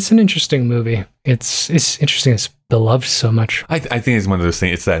 it's an interesting movie. It's interesting. It's beloved so much. I think it's one of those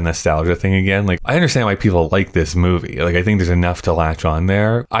things. It's that nostalgia thing again. Like, I understand why people like this movie. Like, I think there's enough to latch on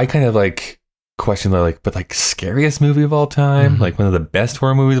there. I kind of like question but scariest movie of all time, like one of the best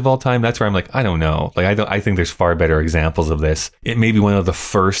horror movies of all time. That's where I'm like, I don't know. Like, I think there's far better examples of this. It may be one of the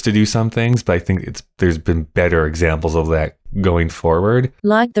first to do some things, but I think there's been better examples of that going forward.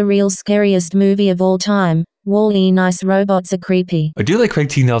 Like the real scariest movie of all time, Wall-E, nice robots are creepy. I do like Craig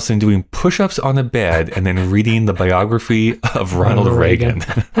T. Nelson doing push-ups on a bed and then reading the biography of Ronald Reagan.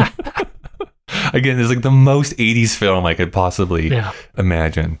 Again, it's like the most 80s film I could possibly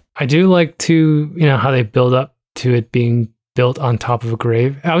imagine. I do like to, how they build up to it being built on top of a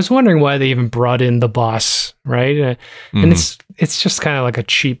grave. I was wondering why they even brought in the boss, right? And it's just kind of like a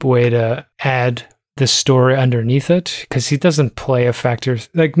cheap way to add the story underneath it, because he doesn't play a factor.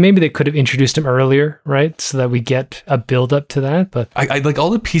 Like, maybe they could have introduced him earlier, right? So that we get a build up to that. But I like all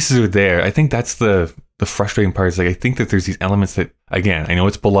the pieces are there. I think that's the frustrating part is like, I think that there's these elements that, again, I know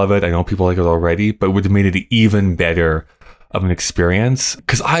it's beloved. I know people like it already, but would have made it even better of an experience.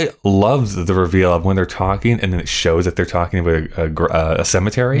 Because I loved the reveal of when they're talking and then it shows that they're talking about a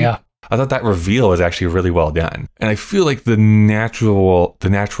cemetery. Yeah. I thought that reveal was actually really well done. And I feel like the natural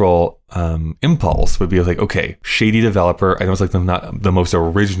impulse would be like, okay, shady developer. I know it's like not the most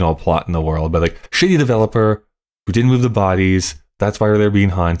original plot in the world, but like shady developer who didn't move the bodies. That's why they're being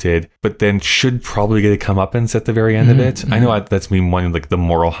haunted, but then should probably get a comeuppance at the very end of it. I know that's me wanting like the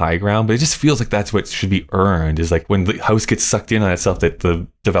moral high ground, but it just feels like that's what should be earned, is like when the house gets sucked in on itself that the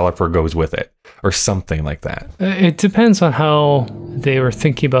developer goes with it or something like that. It depends on how they were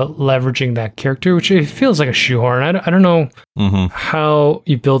thinking about leveraging that character, which it feels like a shoehorn. I don't know how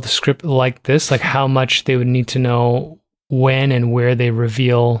you build a script like this, like how much they would need to know when and where they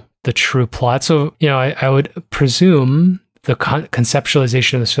reveal the true plot. So, I would presume the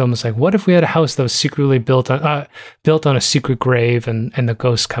conceptualization of this film is like, what if we had a house that was secretly built on a secret grave and the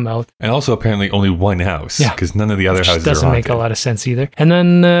ghosts come out? And also apparently only one house, because none of the other houses doesn't make a lot of sense either. And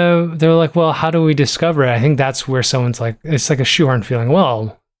then they're like, well, how do we discover it? I think that's where someone's like, it's like a shoehorn feeling.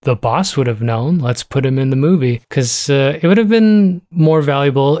 Well, the boss would have known. Let's put him in the movie because it would have been more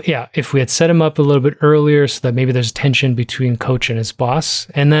valuable. Yeah, if we had set him up a little bit earlier so that maybe there's tension between Coach and his boss.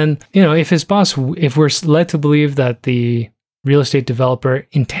 And then, if we're led to believe that the real estate developer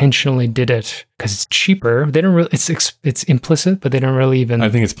intentionally did it because it's cheaper. They don't really, it's implicit, but they don't really even. I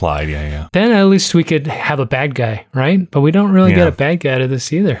think it's implied. Yeah. Then at least we could have a bad guy, right? But we don't really get a bad guy out of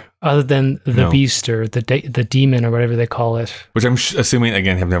this either, other than the beast or the demon or whatever they call it. Which I'm assuming,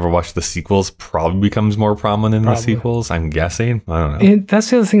 again, have never watched the sequels, probably becomes more prominent in the sequels. I'm guessing. I don't know. And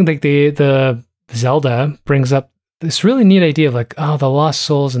that's the other thing. Like the Zelda brings up this really neat idea of like, the lost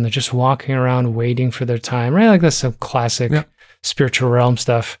souls, and they're just walking around waiting for their time, right? Like that's some classic spiritual realm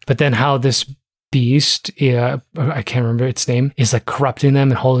stuff. But then how this beast, I can't remember its name, is like corrupting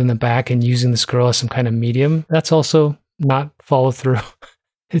them and holding them back and using this girl as some kind of medium. That's also not follow through.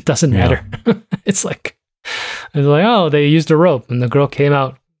 It doesn't matter. It's like, they used a rope and the girl came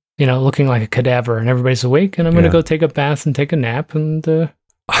out, looking like a cadaver, and everybody's awake, and I'm going to go take a bath and take a nap, and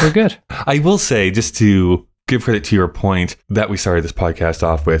we're good. I will say, just to give credit to your point that we started this podcast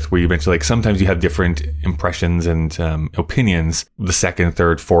off with, where you mentioned like sometimes you have different impressions and opinions the second,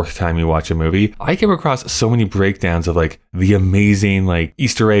 third, fourth time you watch a movie. I came across so many breakdowns of like the amazing like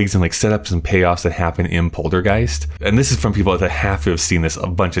Easter eggs and like setups and payoffs that happen in Poltergeist. And this is from people that have to have seen this a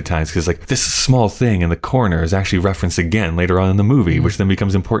bunch of times, because like this small thing in the corner is actually referenced again later on in the movie, which then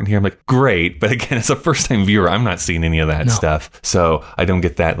becomes important here. I'm like, great. But again, as a first time viewer, I'm not seeing any of that stuff. So I don't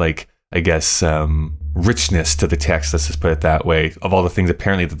get that, like, I guess, richness to the text, let's just put it that way, of all the things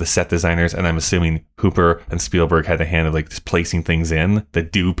apparently that the set designers, and I'm assuming Hooper and Spielberg, had a hand of like just placing things in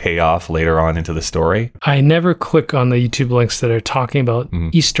that do pay off later on into the story. I never click on the YouTube links that are talking about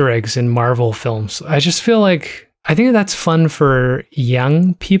Easter eggs in Marvel films. I just feel like, I think that's fun for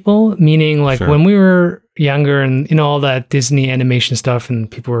young people, meaning like when we were younger and all that Disney animation stuff,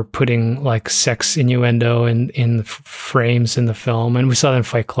 and people were putting like sex innuendo in the frames in the film, and we saw that in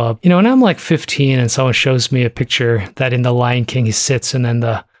Fight Club. When I'm like 15 and someone shows me a picture that in The Lion King he sits and then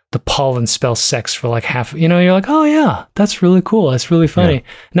the pollen spells sex for like half, you're like, oh yeah, that's really cool. That's really funny. Yeah.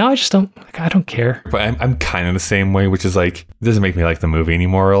 Now I just I don't care. But I'm kind of the same way, which is like, it doesn't make me like the movie any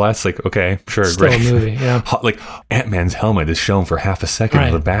more or less. Like, okay, sure, still great. A movie, yeah. Like Ant-Man's helmet is shown for half a second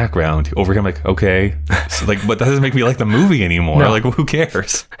in the background. Over here, I'm like, okay. So like, but that doesn't make me like the movie anymore. No. Like, who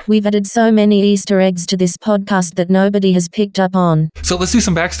cares? We've added so many Easter eggs to this podcast that nobody has picked up on. So let's do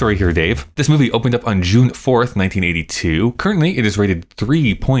some backstory here, Dave. This movie opened up on June 4th, 1982. Currently, it is rated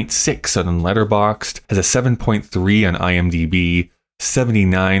 3.6 on Letterboxd, has a 7.3 on IMDb,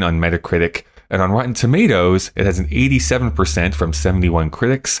 79 on Metacritic, and on Rotten Tomatoes, it has an 87% from 71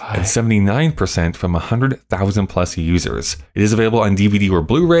 critics and 79% from 100,000 plus users. It is available on DVD or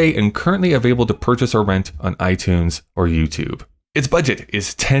Blu-ray and currently available to purchase or rent on iTunes or YouTube. Its budget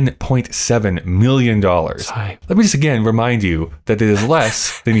is $10.7 million. Let me just again remind you that it is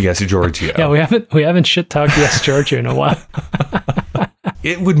less than Yes, Giorgio. Yeah, we haven't shit-talked Yes, Giorgio in a while.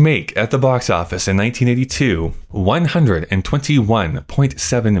 It would make, at the box office in 1982,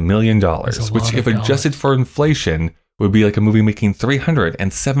 $121.7 million, which, if adjusted for inflation, would be like a movie making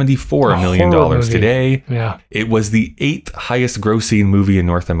 $374 million today. Yeah. It was the 8th highest grossing movie in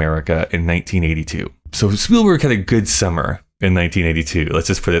North America in 1982. So Spielberg had a good summer in 1982. Let's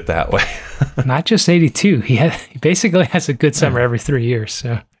just put it that way. Not just 82. He basically has a good summer every 3 years.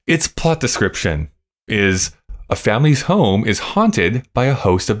 So. Its plot description is: a family's home is haunted by a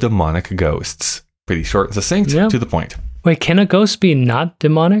host of demonic ghosts. Pretty short and succinct, to the point. Wait, can a ghost be not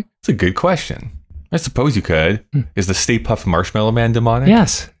demonic? It's a good question. I suppose you could. Is the Stay Puft Marshmallow Man demonic?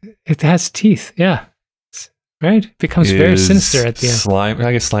 Yes. It has teeth. Yeah. Right? It becomes very sinister at the end.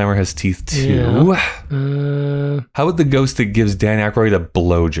 I guess Slimer has teeth too. Yeah. How would the ghost that gives Dan Aykroyd a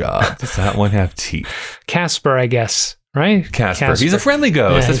blowjob? Does that one have teeth? Casper, I guess. Right? Casper. He's a friendly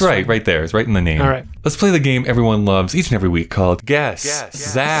ghost. That's right. Right there. It's right in the name. All right. Let's play the game everyone loves each and every week called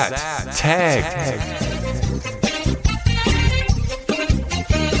Guess That Tag.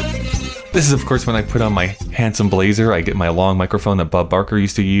 This is, of course, when I put on my handsome blazer, I get my long microphone that Bob Barker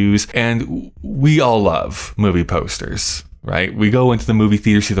used to use, and we all love movie posters, right? We go into the movie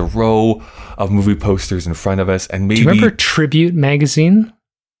theater, see the row of movie posters in front of us, and maybe... Do you remember Tribute magazine?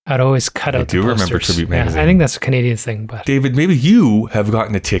 I'd always cut out the posters. I do remember Tribute magazine. Yeah, I think that's a Canadian thing, but... David, maybe you have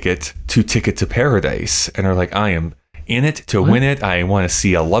gotten a ticket to Paradise, and are like, I am in it to win it. I want to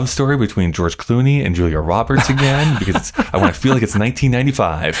see a love story between George Clooney and Julia Roberts again, because I want to feel like it's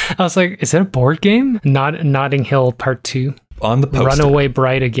 1995. I was like, is that a board game? Notting Hill Part 2? On the poster. Runaway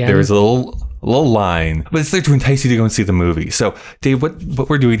Bride again. There's a little line, but it's there to entice you to go and see the movie. So, Dave, what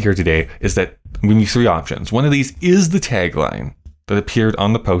we're doing here today is that we give you 3 options. One of these is the tagline. that appeared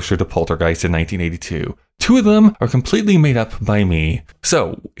on the poster to Poltergeist in 1982. 2 of them are completely made up by me.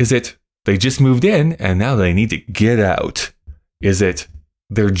 So, is it they just moved in and now they need to get out? Is it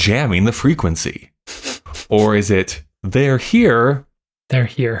they're jamming the frequency? Or is it they're here? They're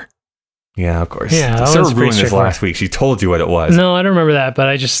here. Yeah, of course. Yeah, that Sarah was pretty ruined this straightforward. last week. She told you what it was. No, I don't remember that, but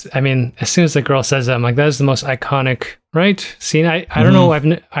I mean, as soon as the girl says that, I'm like, that is the most iconic, right? Scene. I don't know.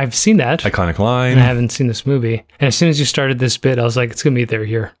 I've seen that. Iconic line. And I haven't seen this movie. And as soon as you started this bit, I was like, it's going to be They're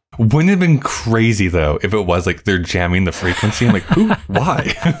Here. Wouldn't it have been crazy though if it was like they're jamming the frequency? I'm like, who?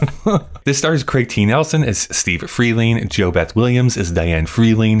 Why? This stars Craig T. Nelson as Steve Freeling, Jo Beth Williams as Diane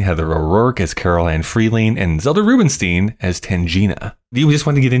Freeling, Heather O'Rourke as Carol Ann Freeling, and Zelda Rubinstein as Tangina. Do you just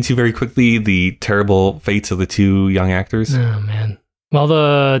want to get into very quickly the terrible fates of the 2 young actors? Oh, man. Well,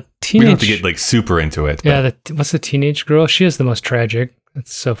 the We don't have teenage... to get like super into it. Yeah, what's the teenage girl? She is the most tragic.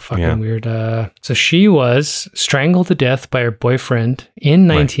 It's so fucking weird. So she was strangled to death by her boyfriend in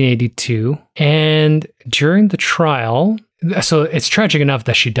 1982. And during the trial, so it's tragic enough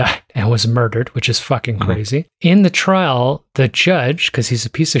that she died and was murdered, which is fucking crazy. In the trial, the judge, because he's a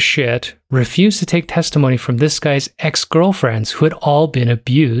piece of shit, refused to take testimony from this guy's ex-girlfriends who had all been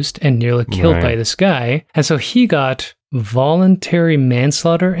abused and nearly killed by this guy. And so he got voluntary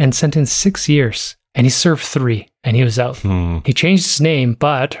manslaughter and sentenced 6 years. And he served 3, and he was out. He changed his name,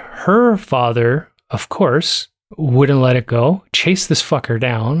 but her father, of course, wouldn't let it go, chased this fucker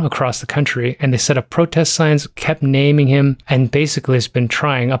down across the country, and they set up protest signs, kept naming him, and basically has been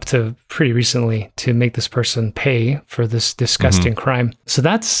trying up to pretty recently to make this person pay for this disgusting crime. So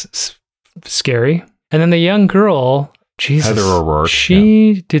that's scary. And then the young girl, Jesus, Heather O'Rourke.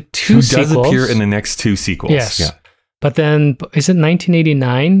 she did 2 Who sequels. does appear in the next 2 sequels. Yes. Yeah. But then, is it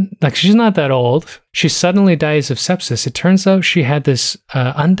 1989? Like, she's not that old. She suddenly dies of sepsis. It turns out she had this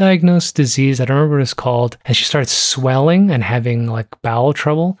undiagnosed disease. I don't remember what it's called. And she started swelling and having like bowel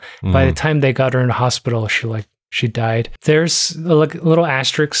trouble. By the time they got her in the hospital, she died. There's like little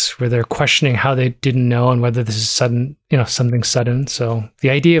asterisks where they're questioning how they didn't know and whether this is sudden, something sudden. So the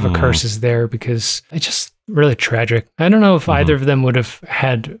idea of a curse is there because it's just really tragic. I don't know if either of them would have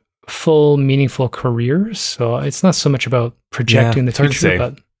had full meaningful careers, so it's not so much about projecting the it's hard to future, say.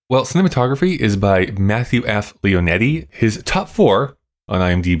 but Well, cinematography is by Matthew F. Leonetti. His top 4 on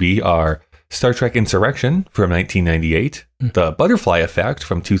IMDb are Star Trek Insurrection from 1998, The Butterfly Effect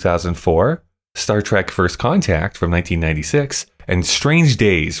from 2004, Star Trek First Contact from 1996, and Strange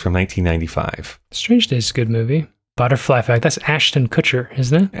Days from 1995. Strange Days is a good movie. Butterfly Effect, that's Ashton Kutcher,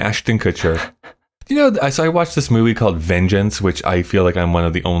 isn't it? Ashton Kutcher. So I watched this movie called Vengeance, which I feel like I'm one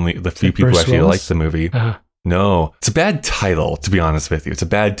of the few people who Bruce actually Willis? like the movie. No, it's a bad title, to be honest with you. It's a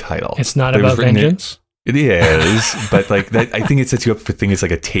bad title. It's not It was about written in- vengeance. It is, but like that, I think it sets you up for things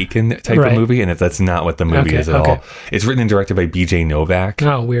like a Taken type of Right. movie, and that's not what the movie is at all. It's written and directed by B.J. Novak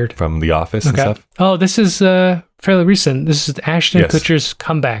Oh, weird. from The Office and Okay. stuff. Oh, this is fairly recent. This is Ashton Yes. Kutcher's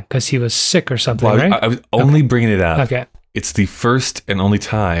comeback because he was sick or something, Well, right? I was only bringing it up. Okay. It's the first and only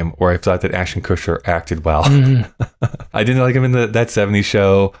time where I thought that Ashton Kutcher acted well. I didn't like him in that 70s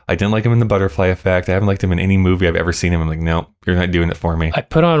show. I didn't like him in The Butterfly Effect. I haven't liked him in any movie I've ever seen him. I'm like, no, you're not doing it for me. I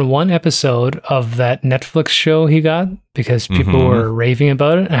put on one episode of that Netflix show he got because people were raving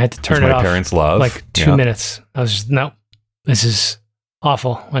about it. And I had to turn Which it my off. parents love. Like 2 Yeah. minutes. I was just, no, this is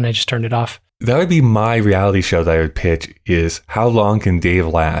awful. And I just turned it off. That would be my reality show that I would pitch is how long can Dave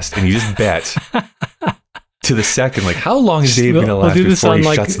last? And you just bet to the second, like how long is Dave going to last before he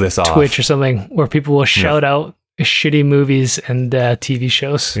shuts this off? Twitch or something where people will shout out shitty movies and TV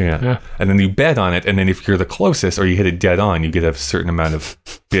shows. Yeah. And then you bet on it. And then if you're the closest or you hit it dead on, you get a certain amount of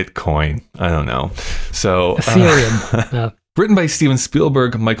Bitcoin. I don't know. So Ethereum. written by Steven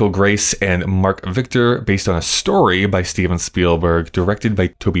Spielberg, Michael Grace, and Mark Victor, based on a story by Steven Spielberg, directed by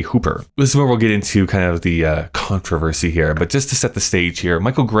Toby Hooper. This is where we'll get into kind of the controversy here, but just to set the stage here,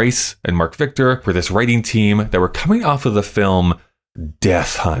 Michael Grace and Mark Victor were this writing team that were coming off of the film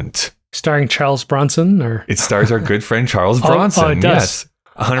Death Hunt. Starring Charles Bronson, or It stars our good friend Charles Bronson. it does.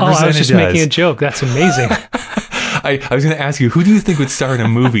 Yes. 100% I was just it does. making a joke. That's amazing. I was going to ask you, who do you think would star in a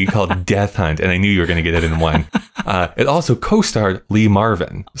movie called Death Hunt? And I knew you were going to get it in one. It also co-starred Lee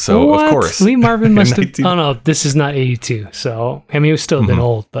Marvin. So, What? of course. Lee Marvin must have. 19 Oh no, this is not 82. So I mean, he was still a bit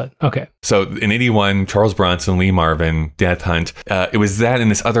old, but okay. So in 81, Charles Bronson, Lee Marvin, Death Hunt. It was that and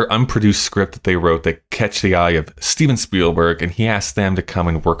this other unproduced script that they wrote that catch the eye of Steven Spielberg, and he asked them to come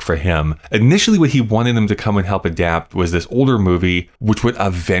and work for him. Initially, what he wanted them to come and help adapt was this older movie, which would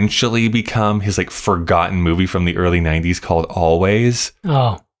eventually become his like forgotten movie from the early 90s called Always.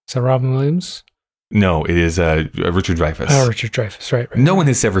 Oh, so Robin Williams. No, it is Richard Dreyfuss. Oh, Richard Dreyfuss, right. No one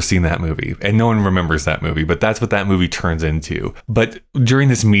has ever seen that movie, and no one remembers that movie, but that's what that movie turns into. But during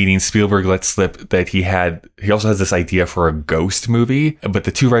this meeting, Spielberg lets slip that he also has this idea for a ghost movie, but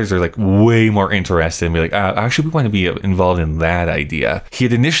the two writers are like way more interested and be like, actually, we want to be involved in that idea. He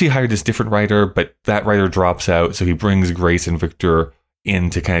had initially hired this different writer, but that writer drops out, so he brings Grace and Victor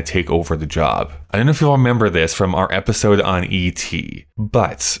in to kind of take over the job. I don't know if you'll remember this from our episode on E.T.,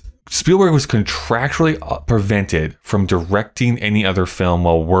 but Spielberg was contractually prevented from directing any other film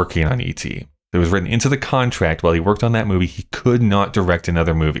while working on E.T. It was written into the contract while he worked on that movie, he could not direct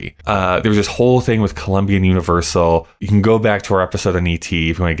another movie. There was this whole thing with Columbia and Universal. You can go back to our episode on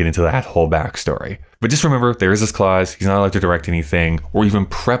E.T. if you want to get into that whole backstory. But just remember, there is this clause, he's not allowed to direct anything or even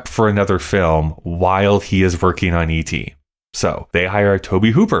prep for another film while he is working on E.T. So they hire Tobe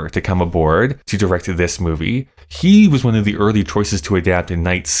Hooper to come aboard to direct this movie. He was one of the early choices to adapt in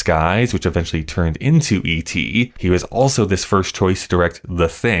Night Skies, which eventually turned into E.T. He was also this first choice to direct The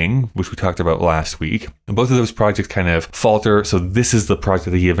Thing, which we talked about last week. And both of those projects kind of falter, so this is the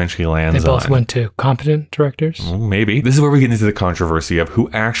project that he eventually lands on. They both went to competent directors? Well, maybe. This is where we get into the controversy of who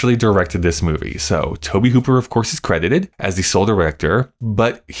actually directed this movie. So Tobe Hooper, of course, is credited as the sole director,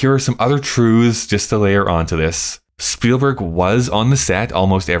 but here are some other truths just to layer onto this. Spielberg was on the set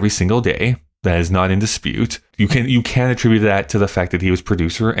almost every single day. That is not in dispute. You can attribute that to the fact that he was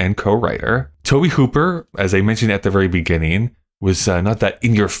producer and co-writer. Tobe Hooper, as I mentioned at the very beginning, was not that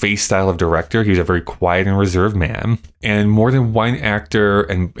in-your-face style of director. He was a very quiet and reserved man. And more than one actor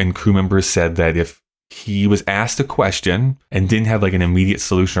and crew members said that if he was asked a question and didn't have like an immediate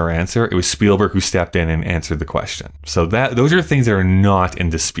solution or answer, it was Spielberg who stepped in and answered the question. So those are things that are not in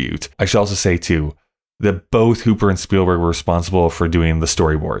dispute. I should also say too, that both Hooper and Spielberg were responsible for doing the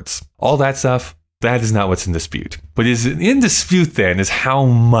storyboards. All that stuff, that is not what's in dispute. What is in dispute then is how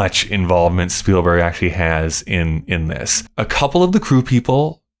much involvement Spielberg actually has in this. A couple of the crew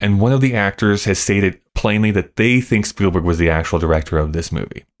people and one of the actors has stated plainly that they think Spielberg was the actual director of this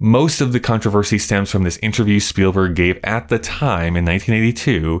movie. Most of the controversy stems from this interview Spielberg gave at the time in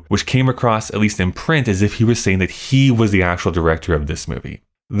 1982, which came across, at least in print, as if he was saying that he was the actual director of this movie.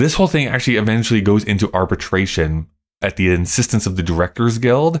 This whole thing actually eventually goes into arbitration at the insistence of the Directors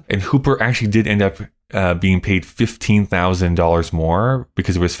Guild, and Hooper actually did end up being paid $15,000 more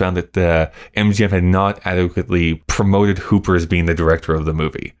because it was found that the MGM had not adequately promoted Hooper as being the director of the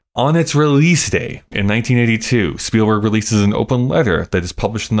movie. On its release day in 1982, Spielberg releases an open letter that is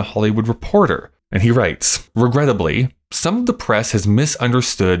published in The Hollywood Reporter, and he writes, "Regrettably, some of the press has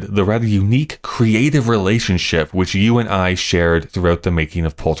misunderstood the rather unique creative relationship which you and I shared throughout the making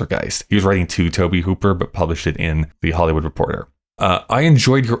of Poltergeist." He was writing to Tobe Hooper, but published it in The Hollywood Reporter. "I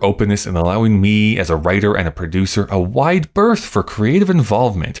enjoyed your openness in allowing me, as a writer and a producer, a wide berth for creative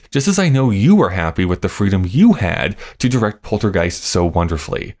involvement, just as I know you were happy with the freedom you had to direct Poltergeist so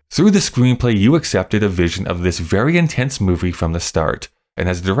wonderfully. Through the screenplay, you accepted a vision of this very intense movie from the start. And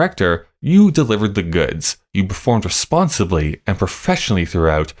as a director, you delivered the goods. You performed responsibly and professionally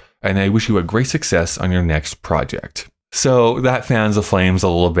throughout, and I wish you a great success on your next project." So that fans the flames a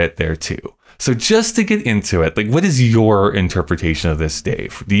little bit there too. So just to get into it, like, what is your interpretation of this,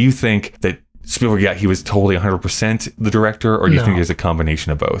 Dave? Do you think that Spielberg, he was totally 100% the director, or do you think there's a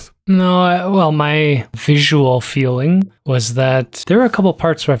combination of both? No, well, my visual feeling was that there were a couple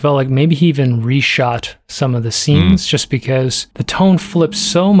parts where I felt like maybe he even reshot some of the scenes just because the tone flips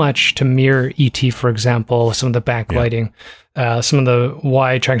so much to mirror E.T., for example, some of the backlighting. Some of the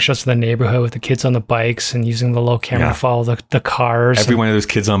wide tracking shots of the neighborhood with the kids on the bikes and using the low camera to follow the cars. Every one of those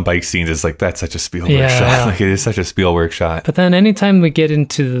kids on bike scenes is like, that's such a Spielberg shot. Like, it is such a Spielberg shot. But then anytime we get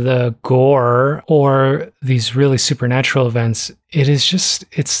into the gore or these really supernatural events, it's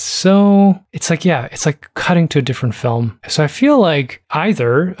like cutting to a different film. So I feel like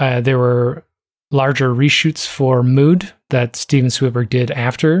either there were larger reshoots for Mood that Steven Spielberg did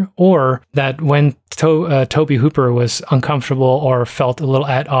after, or that when Tobe Hooper was uncomfortable or felt a little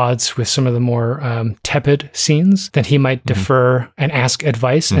at odds with some of the more tepid scenes, that he might defer and ask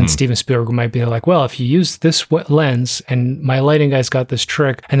advice, and Steven Spielberg might be like, well, if you use this lens and my lighting guy's got this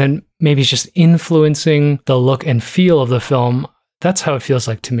trick, and then maybe he's just influencing the look and feel of the film. That's how it feels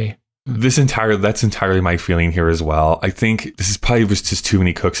like to me. That's entirely my feeling here as well. I think this is probably just too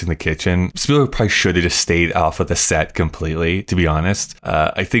many cooks in the kitchen. Spielberg probably should have just stayed off of the set completely, to be honest.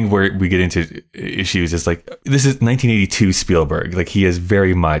 I think where we get into issues is like, this is 1982 Spielberg. Like, he is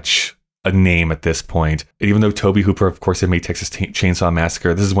very much a name at this point. And even though Tobe Hooper, of course, had made Texas Chainsaw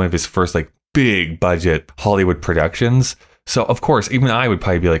Massacre, this is one of his first like big budget Hollywood productions. So of course, even I would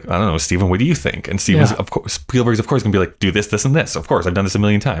probably be like, I don't know, Steven, what do you think? And Steven's, of course, Spielberg's of course gonna be like, do this, this, and this. Of course, I've done this a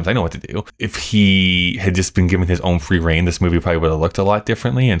million times. I know what to do. If he had just been given his own free reign, this movie probably would have looked a lot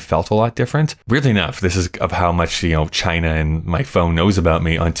differently and felt a lot different. Weirdly enough, this is of how much, China and my phone knows about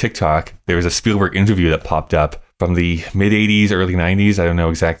me. On TikTok, there was a Spielberg interview that popped up from the mid 80s, early 90s. I don't know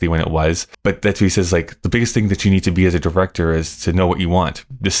exactly when it was, but that's what he says, like, the biggest thing that you need to be as a director is to know what you want.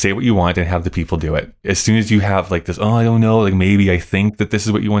 Just say what you want and have the people do it. As soon as you have like this, oh, I don't know, like maybe I think that this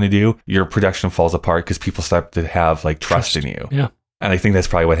is what you want to do, your production falls apart because people start to have like trust in you. Yeah. And I think that's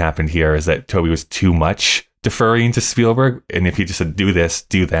probably what happened here, is that Toby was too much deferring to Spielberg, and if he just said do this,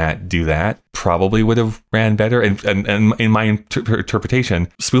 do that, probably would have ran better. And in my interpretation,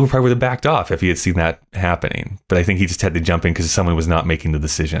 Spielberg probably would have backed off if he had seen that happening. But I think he just had to jump in because someone was not making the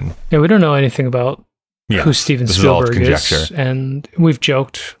decision. Yeah, we don't know anything about who Steven Spielberg is, and we've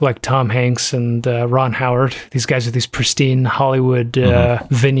joked like Tom Hanks and Ron Howard, these guys with these pristine Hollywood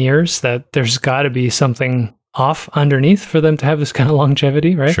veneers, that there's got to be something off underneath for them to have this kind of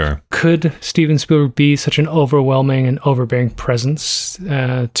longevity, right? Sure. Could Steven Spielberg be such an overwhelming and overbearing presence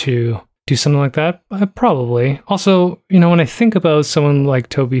to do something like that? Probably. Also, when I think about someone like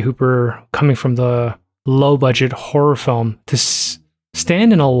Tobe Hooper coming from the low budget horror film, to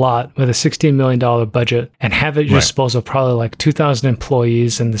stand in a lot with a $16 million budget and have at your disposal probably like 2,000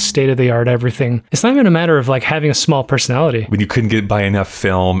 employees and the state-of-the-art everything. It's not even a matter of like having a small personality. When you couldn't buy enough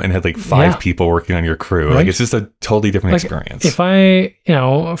film and had like 5 people working on your crew. Right? Like, it's just a totally different experience. If I,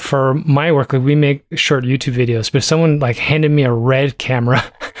 for my work, like we make short YouTube videos, but if someone like handed me a Red camera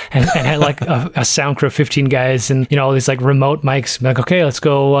and had like a sound crew of 15 guys and, all these like remote mics, be like, okay, let's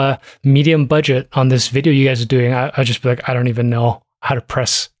go medium budget on this video you guys are doing. I'd just be like, I don't even know how to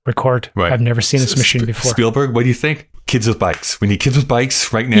press record. Right. I've never seen this machine before. Spielberg, what do you think? Kids with bikes. We need kids with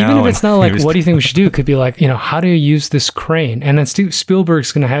bikes right now. Even if it's not like, what do you think we should do? It could be like, how do you use this crane? And then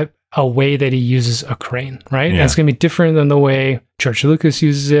Spielberg's going to have a way that he uses a crane, right? Yeah. And it's going to be different than the way George Lucas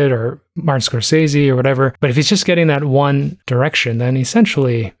uses it or Martin Scorsese or whatever. But if he's just getting that one direction, then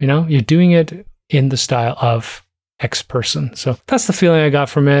essentially, you're doing it in the style of X person. So that's the feeling I got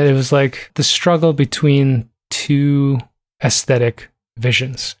from it. It was like the struggle between two aesthetic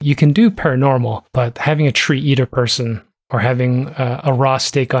visions. You can do paranormal, but having a tree eater person or having a raw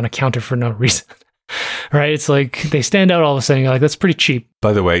steak on a counter for no reason, right? It's like they stand out all of a sudden. You're like, that's pretty cheap.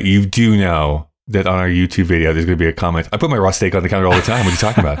 By the way, you do know that on our YouTube video, there's going to be a comment. I put my raw steak on the counter all the time. What are you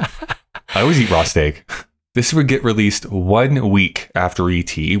talking about? I always eat raw steak. This would get released 1 week after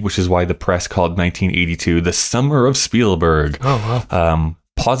E.T., which is why the press called 1982 the summer of Spielberg. Oh, wow.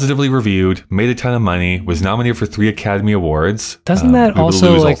 Positively reviewed, made a ton of money, was nominated for 3 Academy Awards. Doesn't that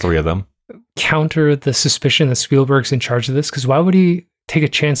also lose like all 3 of them? Counter the suspicion that Spielberg's in charge of this? Because why would he take a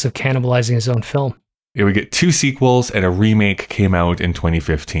chance of cannibalizing his own film? It would get 2 sequels, and a remake came out in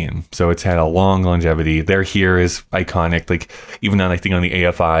 2015. So it's had a long longevity. They're Here is iconic. Like, even on, I think, on the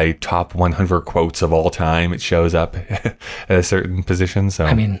AFI top 100 quotes of all time, it shows up at a certain position. So,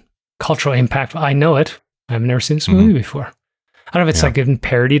 I mean, cultural impact. I know it. I've never seen this movie before. I don't know if it's like getting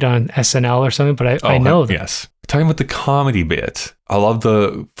parodied on SNL or something, but I know that. Yes. Talking about the comedy bit, I love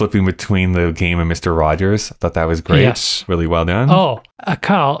the flipping between the game and Mr. Rogers. I thought that was great. Yes. Really well done. Oh,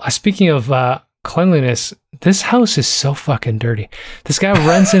 Kyle, speaking of cleanliness, this house is so fucking dirty. This guy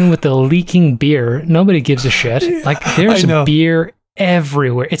runs in with the leaking beer. Nobody gives a shit. Like, there's beer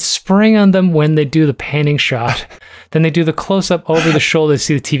everywhere. It's spraying on them when they do the panning shot. Then they do the close-up over the shoulder to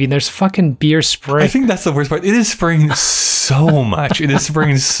see the TV, and there's fucking beer spray. I think that's the worst part. It is spraying so much. It is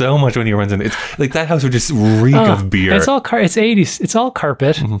spraying so much when he runs in. It's like that house would just reek of beer. It's all it's 80s. It's all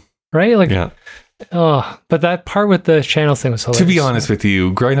carpet, right? Like, but that part with the channel thing was hilarious. To be honest with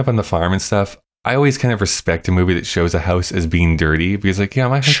you, growing up on the farm and stuff, I always kind of respect a movie that shows a house as being dirty, because like,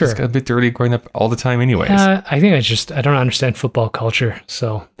 my house got a bit dirty growing up all the time anyways. I think I don't understand football culture.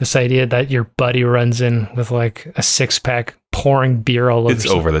 So this idea that your buddy runs in with like a 6-pack pouring beer all over. It's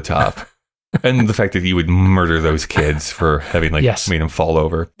over the top. And the fact that you would murder those kids for having made them fall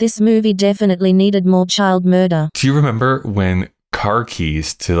over. This movie definitely needed more child murder. Do you remember when car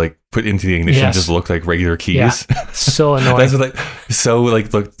keys to like put into the ignition just looked like regular keys? Yeah. So annoying. That's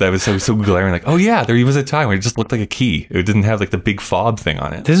what, that was so glaring. Like, oh yeah, there was a time where it just looked like a key. It didn't have like the big fob thing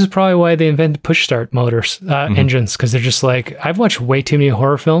on it. This is probably why they invented push start motors, engines, because they're just like, I've watched way too many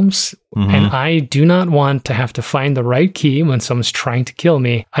horror films, and I do not want to have to find the right key when someone's trying to kill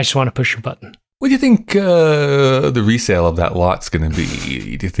me. I just want to push a button. What do you think the resale of that lot's going to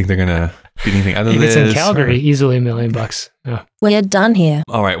be? Do you think they're going to get anything out of If this? it's in Calgary, easily $1 million. Yeah. We're done here.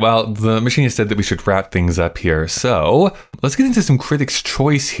 All right. Well, the machinist said that we should wrap things up here. So let's get into some critics'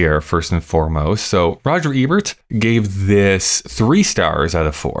 choice here, first and foremost. So Roger Ebert gave this 3 stars out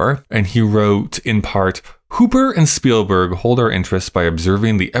of 4, and he wrote in part, Hooper and Spielberg hold our interest by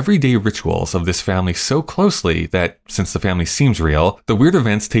observing the everyday rituals of this family so closely that, since the family seems real, the weird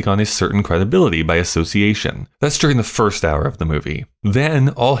events take on a certain credibility by association. That's during the first hour of the movie. Then,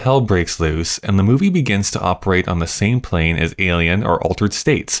 all hell breaks loose, and the movie begins to operate on the same plane as Alien or Altered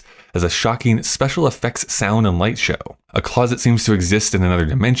States, as a shocking special effects sound and light show. A closet seems to exist in another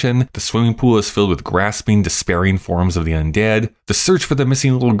dimension, the swimming pool is filled with grasping, despairing forms of the undead, the search for the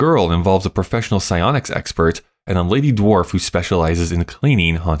missing little girl involves a professional psionics expert, and a lady dwarf who specializes in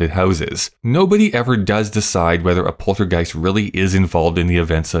cleaning haunted houses. Nobody ever does decide whether a poltergeist really is involved in the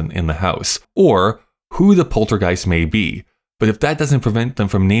events in the house, or who the poltergeist may be. But if that doesn't prevent them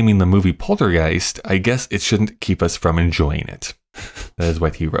from naming the movie Poltergeist, I guess it shouldn't keep us from enjoying it. That is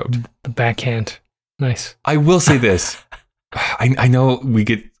what he wrote. The backhand. Nice. I will say this. I know we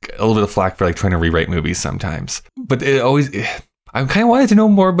get a little bit of flack for like trying to rewrite movies sometimes, but it always... I kind of wanted to know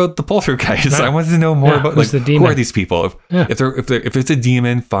more about the poltergeist. Right. I wanted to know more about like the who demon? are these people? If it's a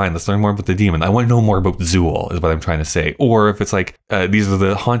demon, fine. Let's learn more about the demon. I want to know more about Zool, is what I'm trying to say. Or if it's like these are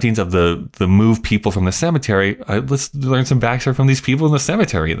the hauntings of the moved people from the cemetery, let's learn some backstory from these people in the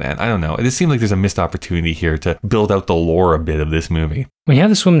cemetery. Then I don't know. It just seems like there's a missed opportunity here to build out the lore a bit of this movie. When you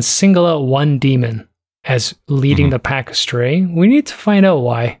have this woman single out one demon as leading the pack astray, we need to find out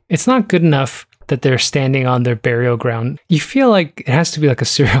why. It's not good enough that they're standing on their burial ground. You feel like it has to be like a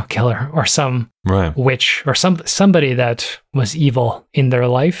serial killer or some witch or somebody that was evil in their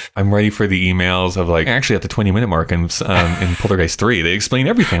life. I'm ready for the emails of like, actually at the 20-minute mark in Poltergeist 3, they explain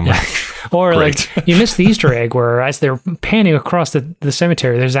everything. Or great. like you missed the Easter egg where as they're panning across the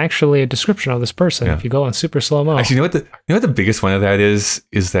cemetery, there's actually a description of this person. If you go in super slow-mo. Actually, you know what the biggest one of that is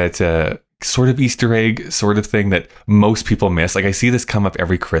that sort of Easter egg sort of thing that most people miss. Like I see this come up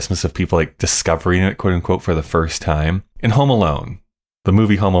every Christmas of people like discovering it, quote unquote, for the first time. In Home Alone, the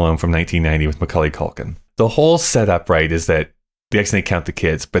movie Home Alone from 1990 with Macaulay Culkin. The whole setup, right, is that they accidentally count the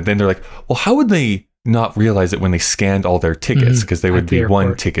kids, but then they're like, well, how would they not realize it when they scanned all their tickets? Because they would be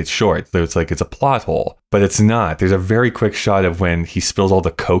one ticket short. So it's like it's a plot hole, but it's not. There's a very quick shot of when he spills all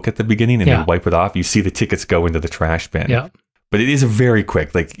the Coke at the beginning and they wipe it off. You see the tickets go into the trash bin. Yeah. But it is a very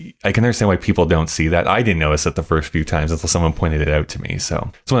quick, like, I can understand why people don't see that. I didn't notice it the first few times until someone pointed it out to me.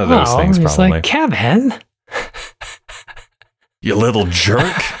 So it's one of those things, it's probably. like, Kevin. You little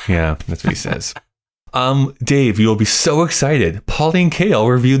jerk. Yeah, that's what he says. Dave, you'll be so excited. Pauline Kael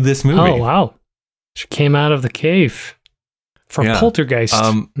reviewed this movie. Oh, wow. She came out of the cave for Poltergeist.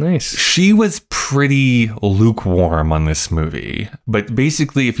 Nice. She was pretty lukewarm on this movie. But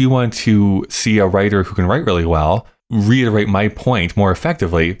basically, if you want to see a writer who can write really well, reiterate my point more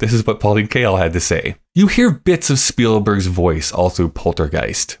effectively, this is what Pauline Kael had to say. You hear bits of Spielberg's voice all through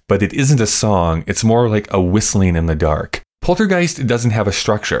Poltergeist, but it isn't a song, it's more like a whistling in the dark. Poltergeist doesn't have a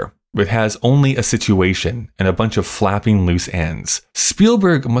structure. It has only a situation and a bunch of flapping loose ends.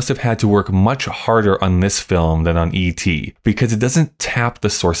 Spielberg must have had to work much harder on this film than on E.T. because it doesn't tap the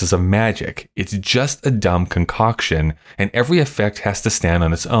sources of magic. It's just a dumb concoction, and every effect has to stand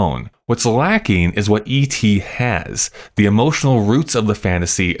on its own. What's lacking is what E.T. has, the emotional roots of the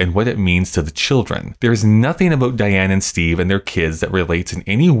fantasy and what it means to the children. There's nothing about Diane and Steve and their kids that relates in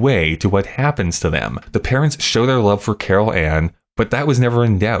any way to what happens to them. The parents show their love for Carol Ann, but that was never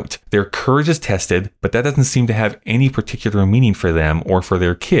in doubt. Their courage is tested, but that doesn't seem to have any particular meaning for them or for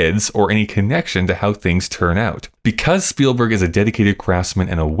their kids or any connection to how things turn out. Because Spielberg is a dedicated craftsman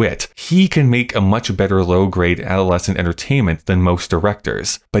and a wit, he can make a much better low-grade adolescent entertainment than most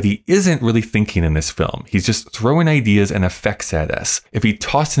directors. But he isn't really thinking in this film. He's just throwing ideas and effects at us. If he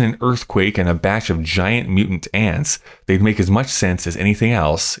tossed in an earthquake and a batch of giant mutant ants, they'd make as much sense as anything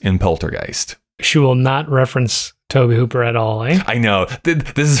else in Poltergeist. She will not reference Tobe Hooper at all, eh? I know.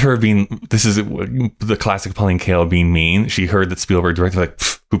 This is the classic Pauline Kael being mean. She heard that Spielberg directed, like,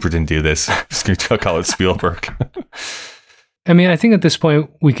 Hooper didn't do this. Just going to call it Spielberg. I mean, I think at this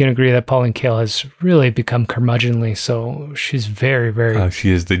point we can agree that Pauline Kael has really become curmudgeonly, so she's very, very... she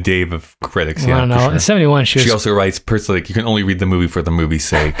is the Dave of critics, I don't know. Sure. In 71, she also writes, personally, like, you can only read the movie for the movie's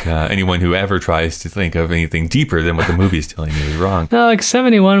sake. Anyone who ever tries to think of anything deeper than what the movie is telling you is wrong. No, like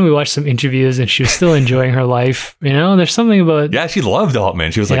 71, we watched some interviews and she was still enjoying her life. You know, there's something about... Yeah, she loved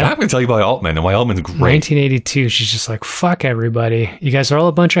Altman. She was like, I'm going to tell you about Altman and why Altman's great. 1982, she's just like, fuck everybody. You guys are all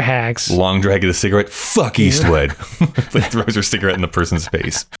a bunch of hacks. Long drag of the cigarette. Fuck Eastwood. Like, throws throws her cigarette in the person's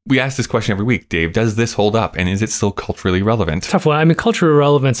face. We ask this question every week, Dave. Does this hold up, and is it still culturally relevant? Tough one. I mean, cultural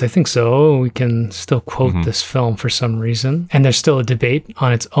relevance, I think so. We can still quote this film for some reason. And there's still a debate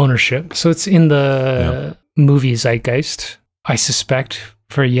on its ownership. So it's in the movie zeitgeist. I suspect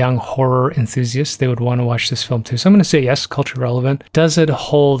for young horror enthusiasts, they would want to watch this film too. So I'm going to say yes, culturally relevant. Does it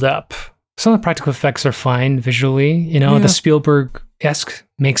hold up? Some of the practical effects are fine visually. You know, the Spielberg-esque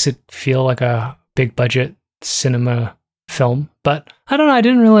makes it feel like a big budget cinema film. But I don't know, I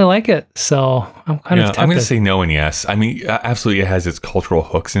didn't really like it. So I'm kind of tempted. I'm going to say no and yes. I mean, absolutely it has its cultural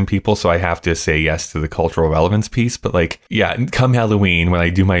hooks in people. So I have to say yes to the cultural relevance piece. But like, yeah, come Halloween, when I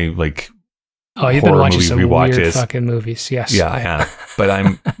do my like, oh, you've been watching some rewatches. Weird fucking movies. Yes. Yeah, I have.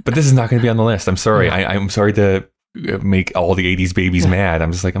 But this is not going to be on the list. I'm sorry. I'm sorry to make all the 80s babies mad.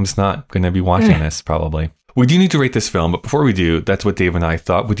 I'm just not going to be watching this probably. We do need to rate this film, but before we do, that's what Dave and I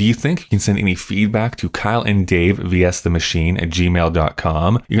thought. What do you think? You can send any feedback to Kyle and Dave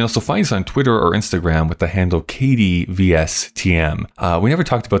vsthemachine@gmail.com. You can also find us on Twitter or Instagram with the handle KDVSTM. We never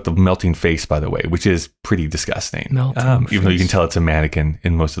talked about the melting face, by the way, which is pretty disgusting. Even though you can tell it's a mannequin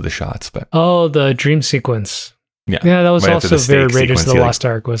in most of the shots. But the dream sequence. Yeah, that was right also very Raiders of the Lost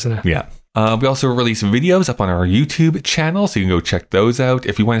Ark, wasn't it? Yeah. We also release videos up on our YouTube channel, so you can go check those out.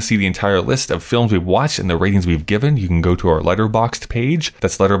 If you want to see the entire list of films we've watched and the ratings we've given, you can go to our Letterboxd page.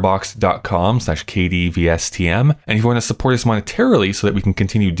 That's letterboxd.com/KDVSTM. And if you want to support us monetarily so that we can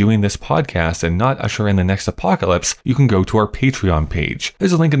continue doing this podcast and not usher in the next apocalypse, you can go to our Patreon page.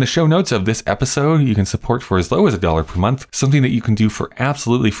 There's a link in the show notes of this episode. You can support for as low as $1 per month. Something that you can do for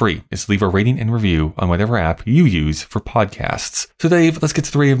absolutely free is leave a rating and review on whatever app you use for podcasts. So Dave, let's get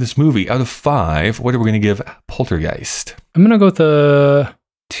to the rating of this movie. Out of 5, what are we going to give Poltergeist? I'm going to go with a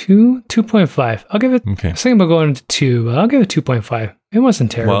 2.5. I'll give it, I was thinking about going to 2, but I'll give it 2.5. It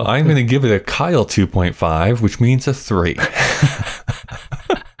wasn't terrible. Well, I'm going to give it a Kyle 2.5, which means a 3.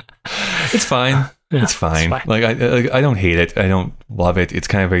 It's fine. Yeah, it's fine. Like I don't hate it. I don't love it. It's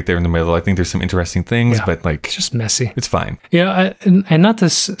kind of right there in the middle. I think there's some interesting things, but like it's just messy. It's fine. Yeah, and not to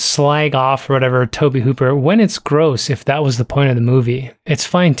slag off or whatever Tobe Hooper. When it's gross, if that was the point of the movie, it's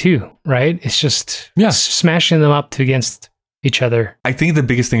fine too, right? It's just smashing them up against each other. I think the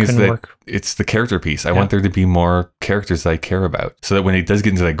biggest thing is that it's the character piece. I want there to be more characters that I care about, so that when it does get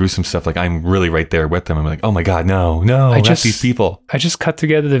into that gruesome stuff, like I'm really right there with them. I'm like, oh my god, no, not these people. I just cut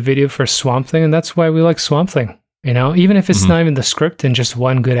together the video for Swamp Thing, and that's why we like Swamp Thing. You know, even if it's not even the script and just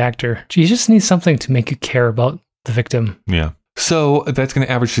one good actor, you just need something to make you care about the victim. Yeah. So that's going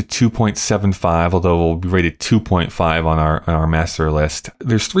to average to 2.75, although we'll be rated 2.5 on our master list.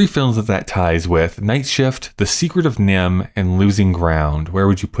 There's 3 films that ties with: Night Shift, The Secret of NIMH, and Losing Ground. Where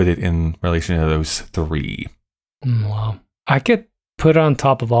would you put it in relation to those 3? Well, I could put it on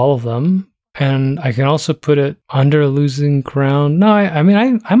top of all of them, and I can also put it under Losing Ground. No, I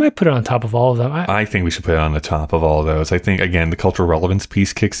mean, I might put it on top of all of them. I think we should put it on the top of all of those. I think, again, the cultural relevance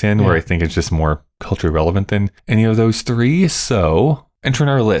piece kicks in, where I think it's just more culturally relevant than any of those 3. So enter in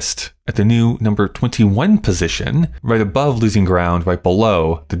our list at the new number 21 position, right above Losing Ground, right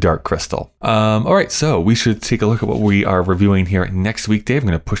below The Dark Crystal. All right, so we should take a look at what we are reviewing here next week. Dave, I'm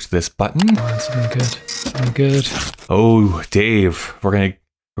going to push this button. Oh, it's been good. It's been good. Oh, Dave, we're going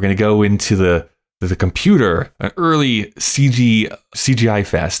to go into the computer, an early CGI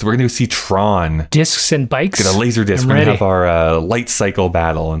fest. We're going to see Tron. Discs and bikes. Get a laser disc. We're going to have our light cycle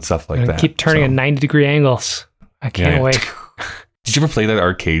battle and stuff like that. Keep turning at 90-degree angles. I can't wait. Did you ever play that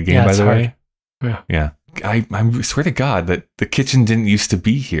arcade game, by the way? Yeah. I swear to God that the kitchen didn't used to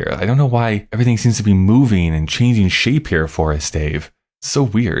be here. I don't know why everything seems to be moving and changing shape here for us, Dave. So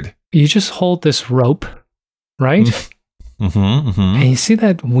weird. You just hold this rope, right? And you see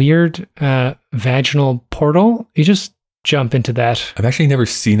that weird vaginal portal? You just jump into that. I've actually never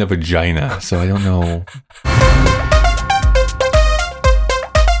seen a vagina, so I don't know.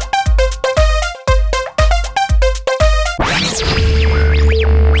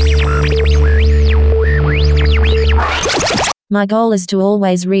 My goal is to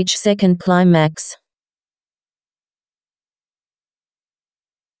always reach second climax.